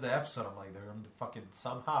the rest of the episode. I'm like, they're gonna fucking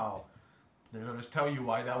somehow. They're gonna tell you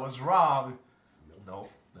why that was wrong.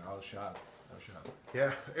 Nope. I was shocked.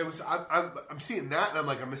 Yeah, it was. I'm seeing that, and I'm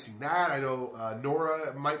like, I'm missing that. I know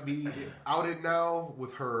Nora might be outed now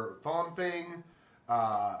with her thong thing.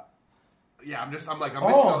 I'm missing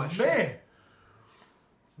all that shit.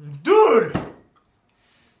 Dude,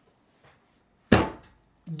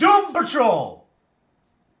 Doom Patrol.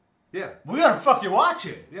 Yeah, we gotta fucking watch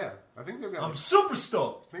it. Yeah, I think they've got. I'm super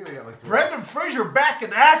stoked. I think they got like 3 Brendan Fraser back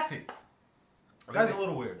in acting. Guy's a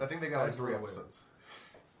little weird. I think they got like 3 episodes.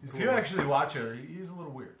 If you actually watch it, he's a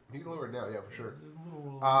little weird. He's a little weird now, yeah, for sure. He's a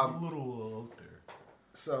little out there.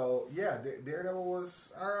 So yeah, Daredevil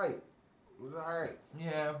was all right. It was all right.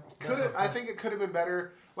 Yeah, I think it could have been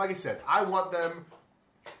better. Like I said, I want them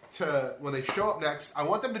to when they show up next. I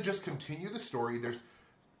want them to just continue the story.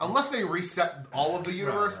 Unless they reset all of the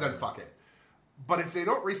universe, then fuck it. But if they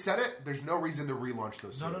don't reset it, there's no reason to relaunch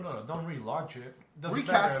those series. No, don't relaunch it.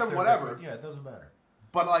 Recast them, whatever. Yeah, it doesn't matter.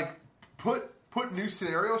 But like, put new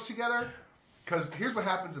scenarios together. Because here's what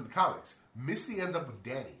happens in the comics: Misty ends up with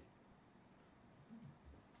Danny.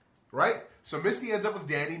 Right? So Misty ends up with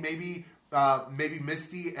Danny. Maybe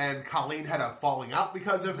Misty and Colleen had a falling out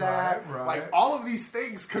because of that. Right. Like all of these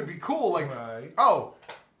things could be cool. Like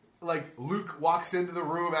like Luke walks into the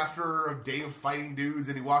room after a day of fighting dudes,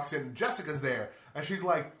 and he walks in, and Jessica's there, and she's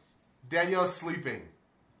like, Danielle's sleeping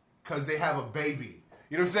because they have a baby.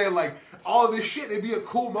 You know what I'm saying? Like all of this shit. It'd be a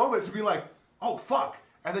cool moment to be like, oh fuck,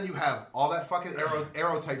 and then you have all that fucking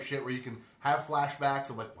arrow type shit where you can have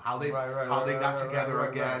flashbacks of like how they got together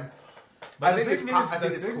again. But the the thing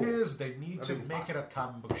thing is, they need to make it a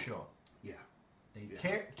comic book show. Yeah. They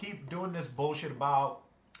can't keep doing this bullshit about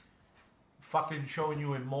fucking showing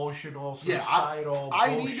you emotional, suicidal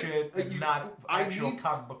bullshit and not actual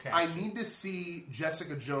comic book action. I need to see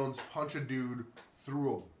Jessica Jones punch a dude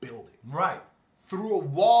through a building. Right. Through a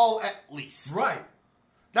wall at least. Right.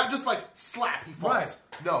 Not just like slap, he falls. Right.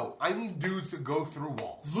 No, I need dudes to go through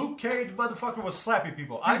walls. Luke Cage, motherfucker, was slapping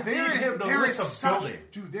people. Dude, I need him to lift a building.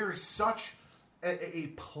 Dude, there is such a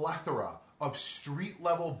plethora of street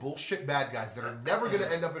level bullshit bad guys that are never going to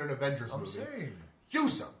end up in an Avengers movie. Saying.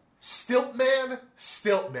 Use them. Stilt man.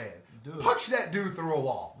 Dude. Punch that dude through a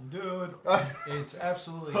wall. Dude, it's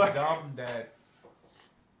absolutely dumb that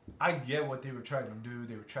I get what they were trying to do.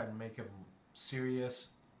 They were trying to make him serious.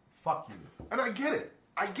 Fuck you. And I get it.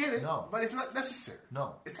 No. But it's not necessary.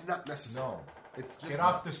 No. It's not necessary. No. It's just Get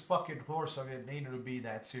off this fucking horse of it needing to be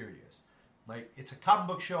that serious. Like, it's a comic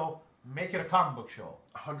book show. Make it a comic book show.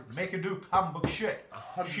 100%. Make it do comic book shit.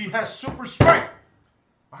 100%. She has super strength.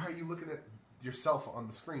 Why are you looking at yourself on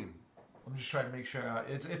the screen? I'm just trying to make sure.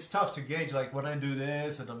 It's tough to gauge. Like, when I do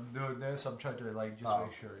this and I'm doing this, I'm trying to, like, just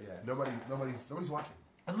make sure, yeah. Nobody's watching.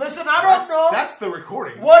 And listen, I don't know. That's the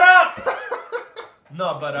recording. What up?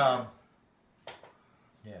 No, but,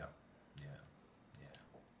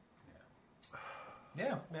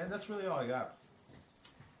 Yeah, man, that's really all I got.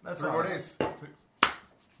 That's 3 all more I got. days.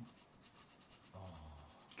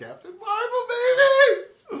 Captain Marvel,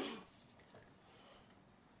 baby!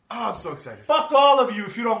 Oh, I'm so excited. Fuck all of you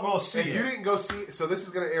if you don't go see If it. you didn't go see, so this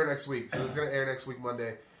is going to air next week. So this is going to air next week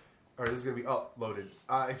Monday, or this is going to be uploaded.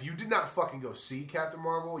 If you did not fucking go see Captain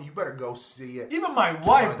Marvel, you better go see it. Even my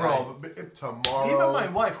wife, bro. Tomorrow. Even my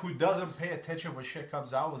wife, who doesn't pay attention when shit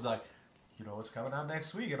comes out, was like, you know what's coming out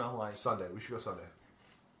next week? And I'm like, Sunday. We should go Sunday.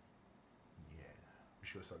 yeah, We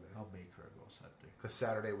should go Sunday. I'll make her go Sunday. Because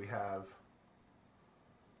Saturday we have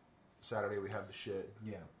the shit.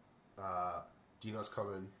 Yeah. Dino's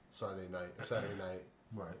coming Saturday night.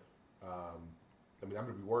 Right. I mean, I'm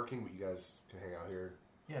going to be working, but you guys can hang out here.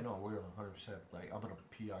 Yeah, no, we're 100%. Like, I'm going to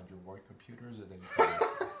pee on your work computers and then you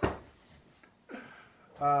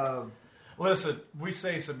can... Listen, we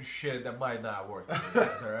say some shit that might not work for you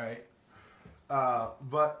guys, all right?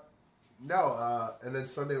 But no, and then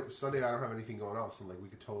Sunday I don't have anything going on, so like we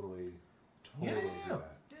could totally do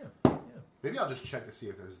that. Yeah. Maybe I'll just check to see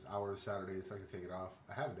if there's hours Saturday so I can take it off.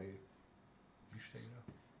 I have a day. You should take it off.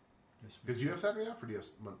 Because do you have Saturday off or do you have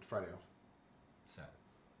Friday off? Saturday.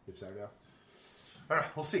 You have Saturday off? All right,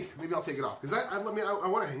 we'll see. Maybe I'll take it off because I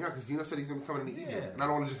want to hang out because Dino said he's going to be coming in the evening, and I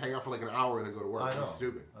don't want to just hang out for like an hour and then go to work. I know. Be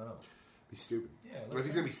stupid. I know. Be stupid. Yeah. But if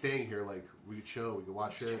he's going to be staying here, like we could chill, we could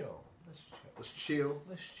watch it. Let's chill.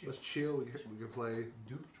 We could play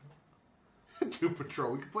Doom Patrol. Doom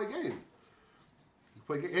Patrol. We could play games.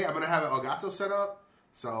 Hey, I'm gonna have an Elgato set up,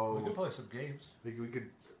 so we could play some games. we could,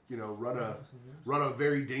 run a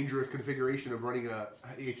very dangerous configuration of running a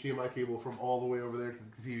HDMI cable from all the way over there to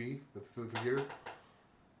the TV, to the computer.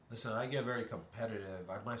 Listen, I get very competitive.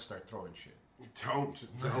 I might start throwing shit. Don't,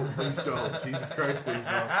 please don't. Jesus Christ, please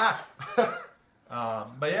don't.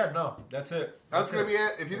 But yeah, no, that's it. That's gonna be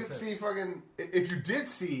it. If you did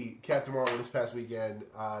see Captain Marvel this past weekend,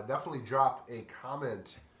 definitely drop a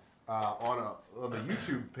comment on the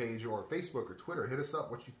YouTube page or Facebook or Twitter. Hit us up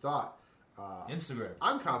what you thought. Instagram.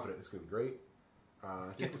 I'm confident it's gonna be great.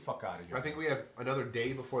 Get the fuck out of here. I think we have another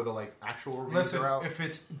day before the actual reviews are out. If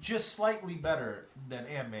it's just slightly better than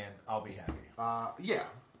Ant-Man, I'll be happy. Yeah.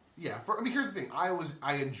 Here's the thing.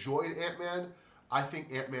 I enjoyed Ant-Man. I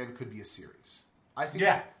think Ant-Man could be a series. I think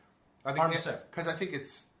 100%. Because I think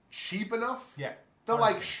it's cheap enough. Yeah.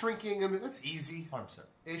 The shrinking. I mean, that's easy. 100%.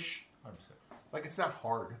 Ish. 100%. Like it's not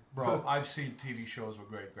hard, bro. I've seen TV shows with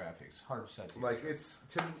great graphics. 100%. Like it's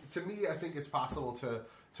to me, I think it's possible to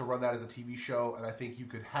run that as a TV show, and I think you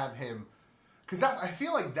could have him because I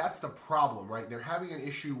feel like that's the problem, right? They're having an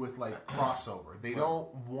issue with crossover. They don't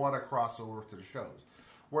want to cross over to the shows,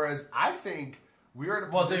 whereas I think we're in a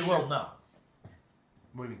position. Well, they will now.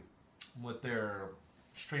 What do you mean? With their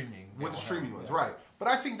streaming. With the streaming ones, right. But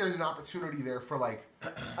I think there's an opportunity there for I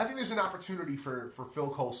think there's an opportunity for Phil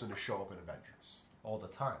Coulson to show up in Avengers. All the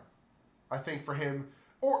time. I think for him,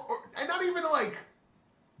 and not even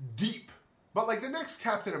deep, but the next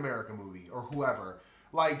Captain America movie or whoever,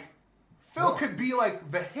 Phil could be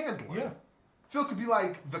the handler. Yeah. Phil could be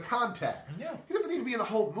the contact. Yeah. He doesn't need to be in the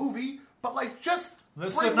whole movie, but just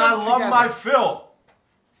listen, bring them I love together. my Phil.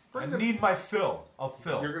 I need my fill of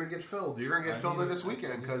Phil. You're going to get filled. You're going to get filled in this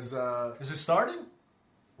weekend because... Is it starting?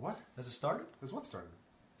 What? Has it started? Has what started?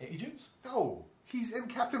 Agents? No. He's in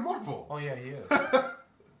Captain Marvel. Oh, yeah, he is.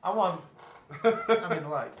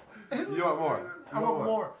 You want more? I want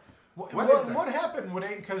more. What happened with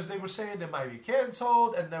it? Because they were saying it might be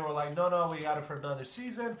canceled, and they were like, no, we got it for another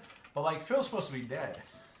season. But like, Phil's supposed to be dead.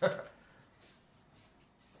 What are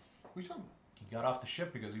you talking about? He got off the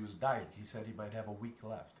ship because he was dying. He said he might have a week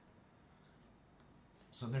left.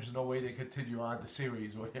 So there's no way they continue on the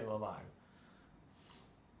series with him alive.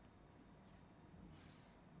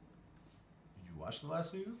 Did you watch the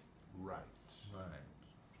last season? Right.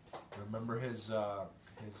 Remember his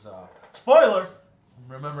spoiler.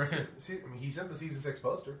 Remember his. He sent the season 6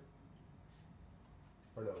 poster.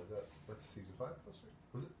 Or no, that's the season 5 poster?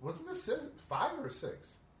 Wasn't this 5 or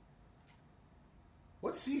 6?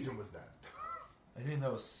 What season was that? I think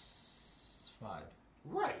that was 5.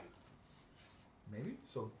 Right. Maybe.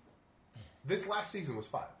 So this last season was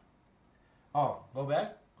 5. Oh, go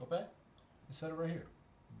back. I said it right here.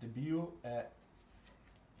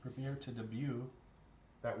 Premiere to debut.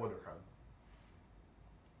 At WonderCon.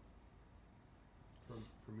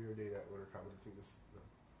 Premiere date at WonderCon. I think this.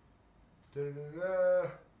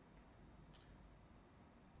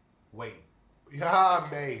 Wait. Yeah,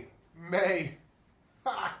 May.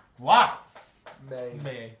 Ha! Wow.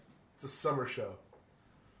 May. It's a summer show.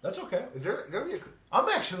 That's okay. Is there gonna be a? I'm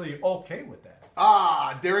actually okay with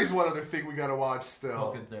that. There is one other thing we gotta watch still.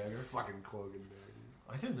 Cloak and Dagger. Fucking Cloak and Dagger.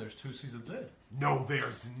 I think there's 2 seasons in. No,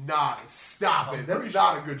 there's not. Stop it. That's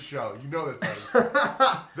not a good show. You know that's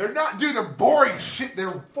not. They're not. Dude, they're boring shit.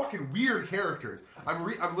 They're fucking weird characters.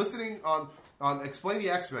 I'm listening on Explain the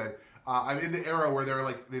X-Men. I'm in the era where they're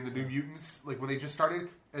like in the New Mutants, like when they just started,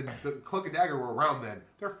 and the Cloak and Dagger were around then.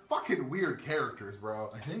 They're fucking weird characters, bro.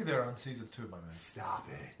 I think they're on season 2, my man. Stop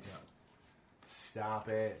it. Yeah. Stop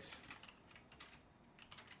it.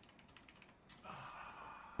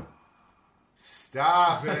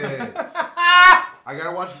 Stop it. I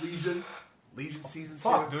gotta watch Legion. Legion season 2.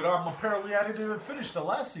 Fuck, dude, I didn't even finish the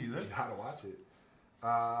last season. You gotta watch it.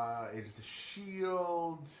 Agents of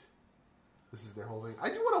S.H.I.E.L.D. This is their whole thing. I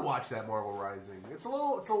do want to watch that Marvel Rising. It's a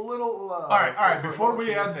little. All right. Before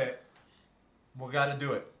we end it, we got to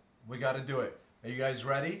do it. Are you guys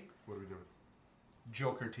ready? What are we doing?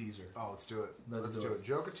 Joker teaser. Oh, let's do it. Let's do it.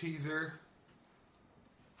 Joker teaser.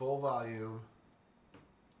 Full volume.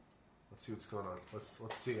 Let's see what's going on. Let's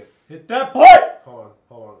see it. Hit that point. Hold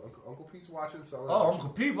on. Uncle Pete's watching, so Uncle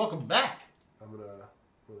Pete, welcome back. I'm gonna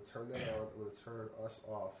turn that on. I'm gonna turn us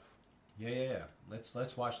off. Yeah. Let's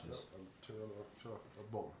watch this. Turn on.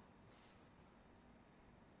 Boom.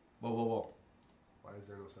 Whoa. Why is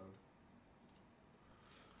there no sound?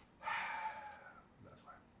 That's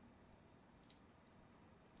why.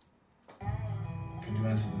 Could you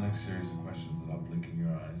answer the next series of questions without blinking your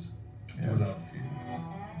eyes? Yes. Without fear,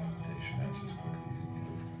 hesitation, answer as quickly as you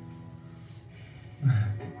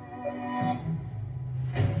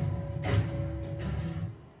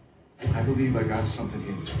can. I believe I got something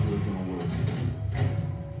here that's totally gonna work.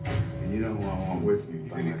 And you know who I want with me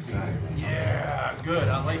by my side. Yeah, good.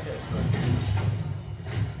 I like that.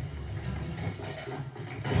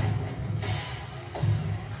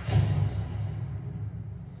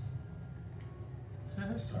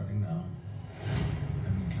 Starting now.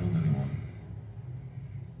 Have you killed anyone?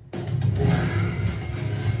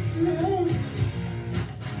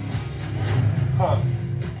 Huh.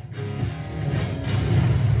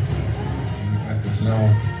 You regret this? No.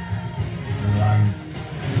 You're lying.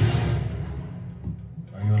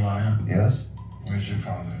 Are you a liar? Yes? Where's your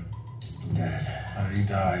father? Dead. How did he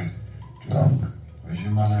die? Drunk. Where's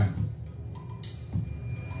your mother?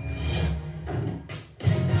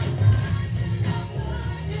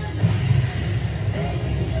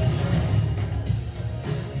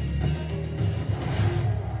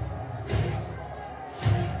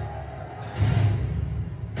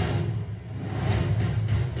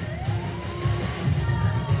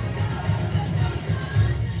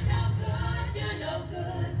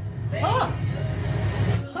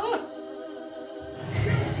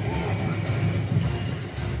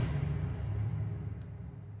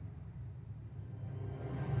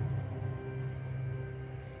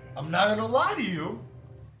 I'm not gonna lie to you.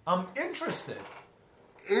 I'm interested.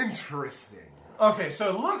 Interesting. Okay, so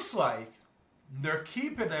it looks like they're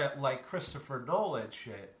keeping it like Christopher Nolan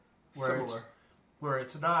shit, Similar. where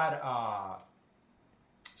it's not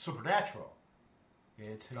supernatural.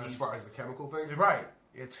 It's As far as the chemical thing? right.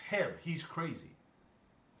 It's him. He's crazy.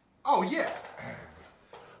 Oh, yeah.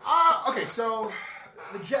 Okay, so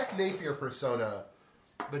the Jack Napier persona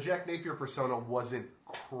wasn't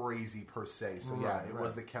crazy per se. So, yeah, it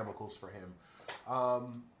was the chemicals for him.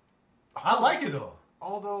 I like it, though.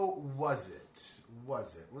 Although, was it?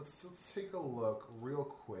 Let's take a look real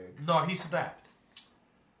quick. No, he snapped.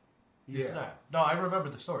 He snapped. No, I remember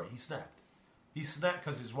the story. He snapped. He snapped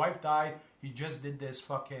because his wife died. He just did this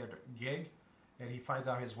fucking gig, and he finds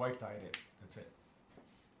out his wife died. That's it.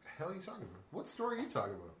 The hell are you talking about? What story are you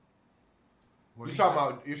talking about?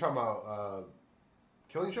 You're talking about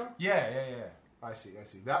Killing Joke? Yeah. I see.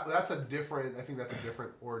 That's a different. I think that's a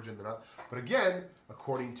different origin than. But again,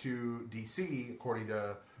 according to DC,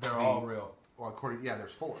 they're all real. Well,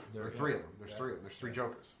 there's 4. There are 3 of them. There's 3 of them. There's 3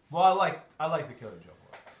 Jokers. Well, I like the Killing Joke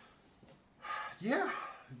one. Yeah.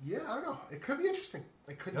 I don't know. It could be interesting.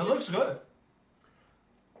 It looks good.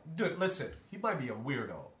 Dude, listen. He might be a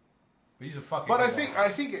weirdo, but he's a fucking. But I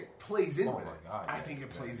think it plays in with it. God, I think it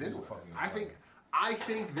plays in with it. I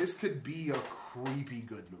think this could be a creepy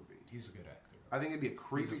good movie. He's a good actor. I think it'd be a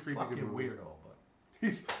creepy good movie. Weirdo, but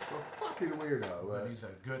he's a fucking weirdo. But he's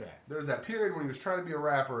a good actor. There's that period when he was trying to be a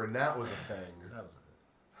rapper, and that was a thing.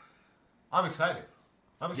 I'm excited.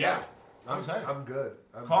 Yeah. I'm excited. I'm good.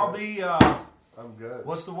 Call me. I'm good.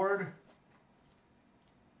 What's the word?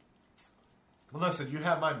 Well, listen. You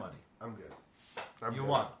have my money. I'm good. You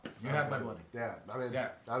won. You have my money. Yeah, I'm in. Yeah.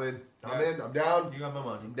 I'm in. I'm down. You got my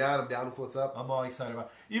money. I'm down with what's up. I'm all excited about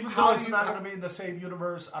it. Even though it's not going to be in the same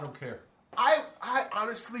universe, I don't care. I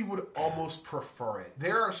honestly would almost prefer it.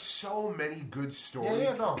 There are so many good stories.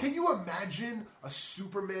 Yeah, no. Can you imagine a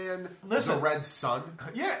Superman, Listen, the Red Sun?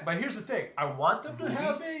 Yeah, but here's the thing. I want them to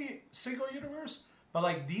have a single universe, but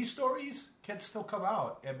like these stories can still come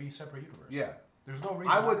out and be separate universe. Yeah. There's no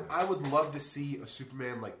reason. I would love to see a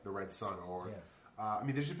Superman like the Red Sun, or I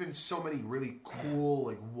mean, there's just been so many really cool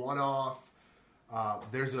like one-off.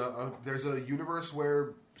 There's a universe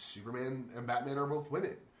where Superman and Batman are both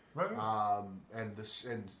women. Right. And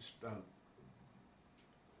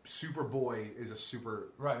Superboy is a super.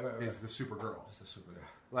 Right. Is the Supergirl. It's the Supergirl.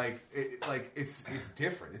 It's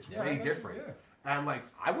different. It's way different. Yeah. And like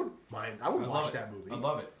I would watch that movie. I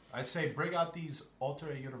love it. I say bring out these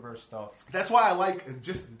alternate universe stuff. That's why I like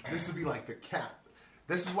this would be like the cap.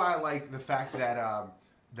 This is why I like the fact that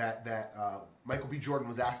Michael B. Jordan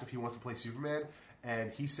was asked if he wants to play Superman,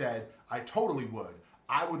 and he said, "I totally would.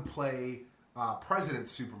 I would play President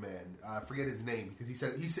Superman. I forget his name because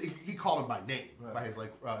he called him by name, by his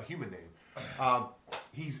human name.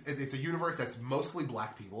 It's a universe that's mostly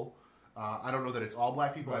black people. I don't know that it's all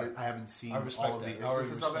black people. Right. I haven't seen all of the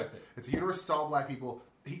instances of it. It's a universe that's all black people.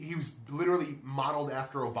 He was literally modeled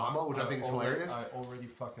after Obama, which I think is hilarious. I already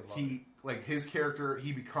fucking love it. Like his character,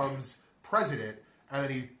 he becomes president, and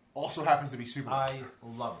then he also happens to be Superman. I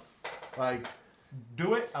love it. Like,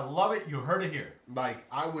 do it. I love it. You heard it here. Like,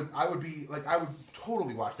 I would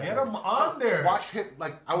totally watch that. Get him on there. Watch him.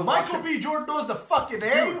 Like, I would. Michael B. Jordan knows the fucking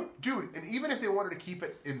name, dude. And even if they wanted to keep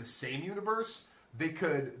it in the same universe, they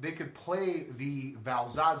could play the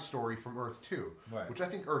Val-Zod story from Earth 2, which I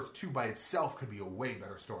think Earth 2 by itself could be a way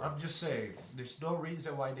better story. I'm just saying, there's no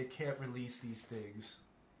reason why they can't release these things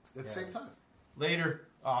at the same time. Later,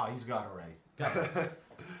 he's got it right. Got it.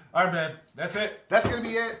 All right, man. That's it. That's going to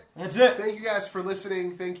be it. That's it. Thank you guys for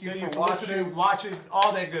listening. Thank you for watching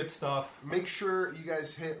all that good stuff. Make sure you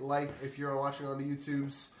guys hit like if you're watching on the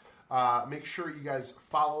YouTubes. Make sure you guys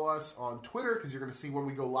follow us on Twitter because you're going to see when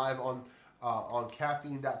we go live on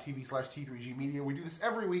caffeine.tv/T3G Media. We do this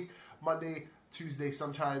every week, Monday, Tuesday,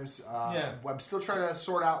 sometimes. I'm still trying to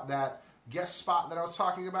sort out that guest spot that I was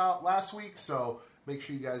talking about last week, so make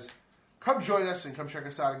sure you guys come join us and come check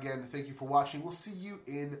us out again. Thank you for watching. We'll see you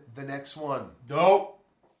in the next one. Dope.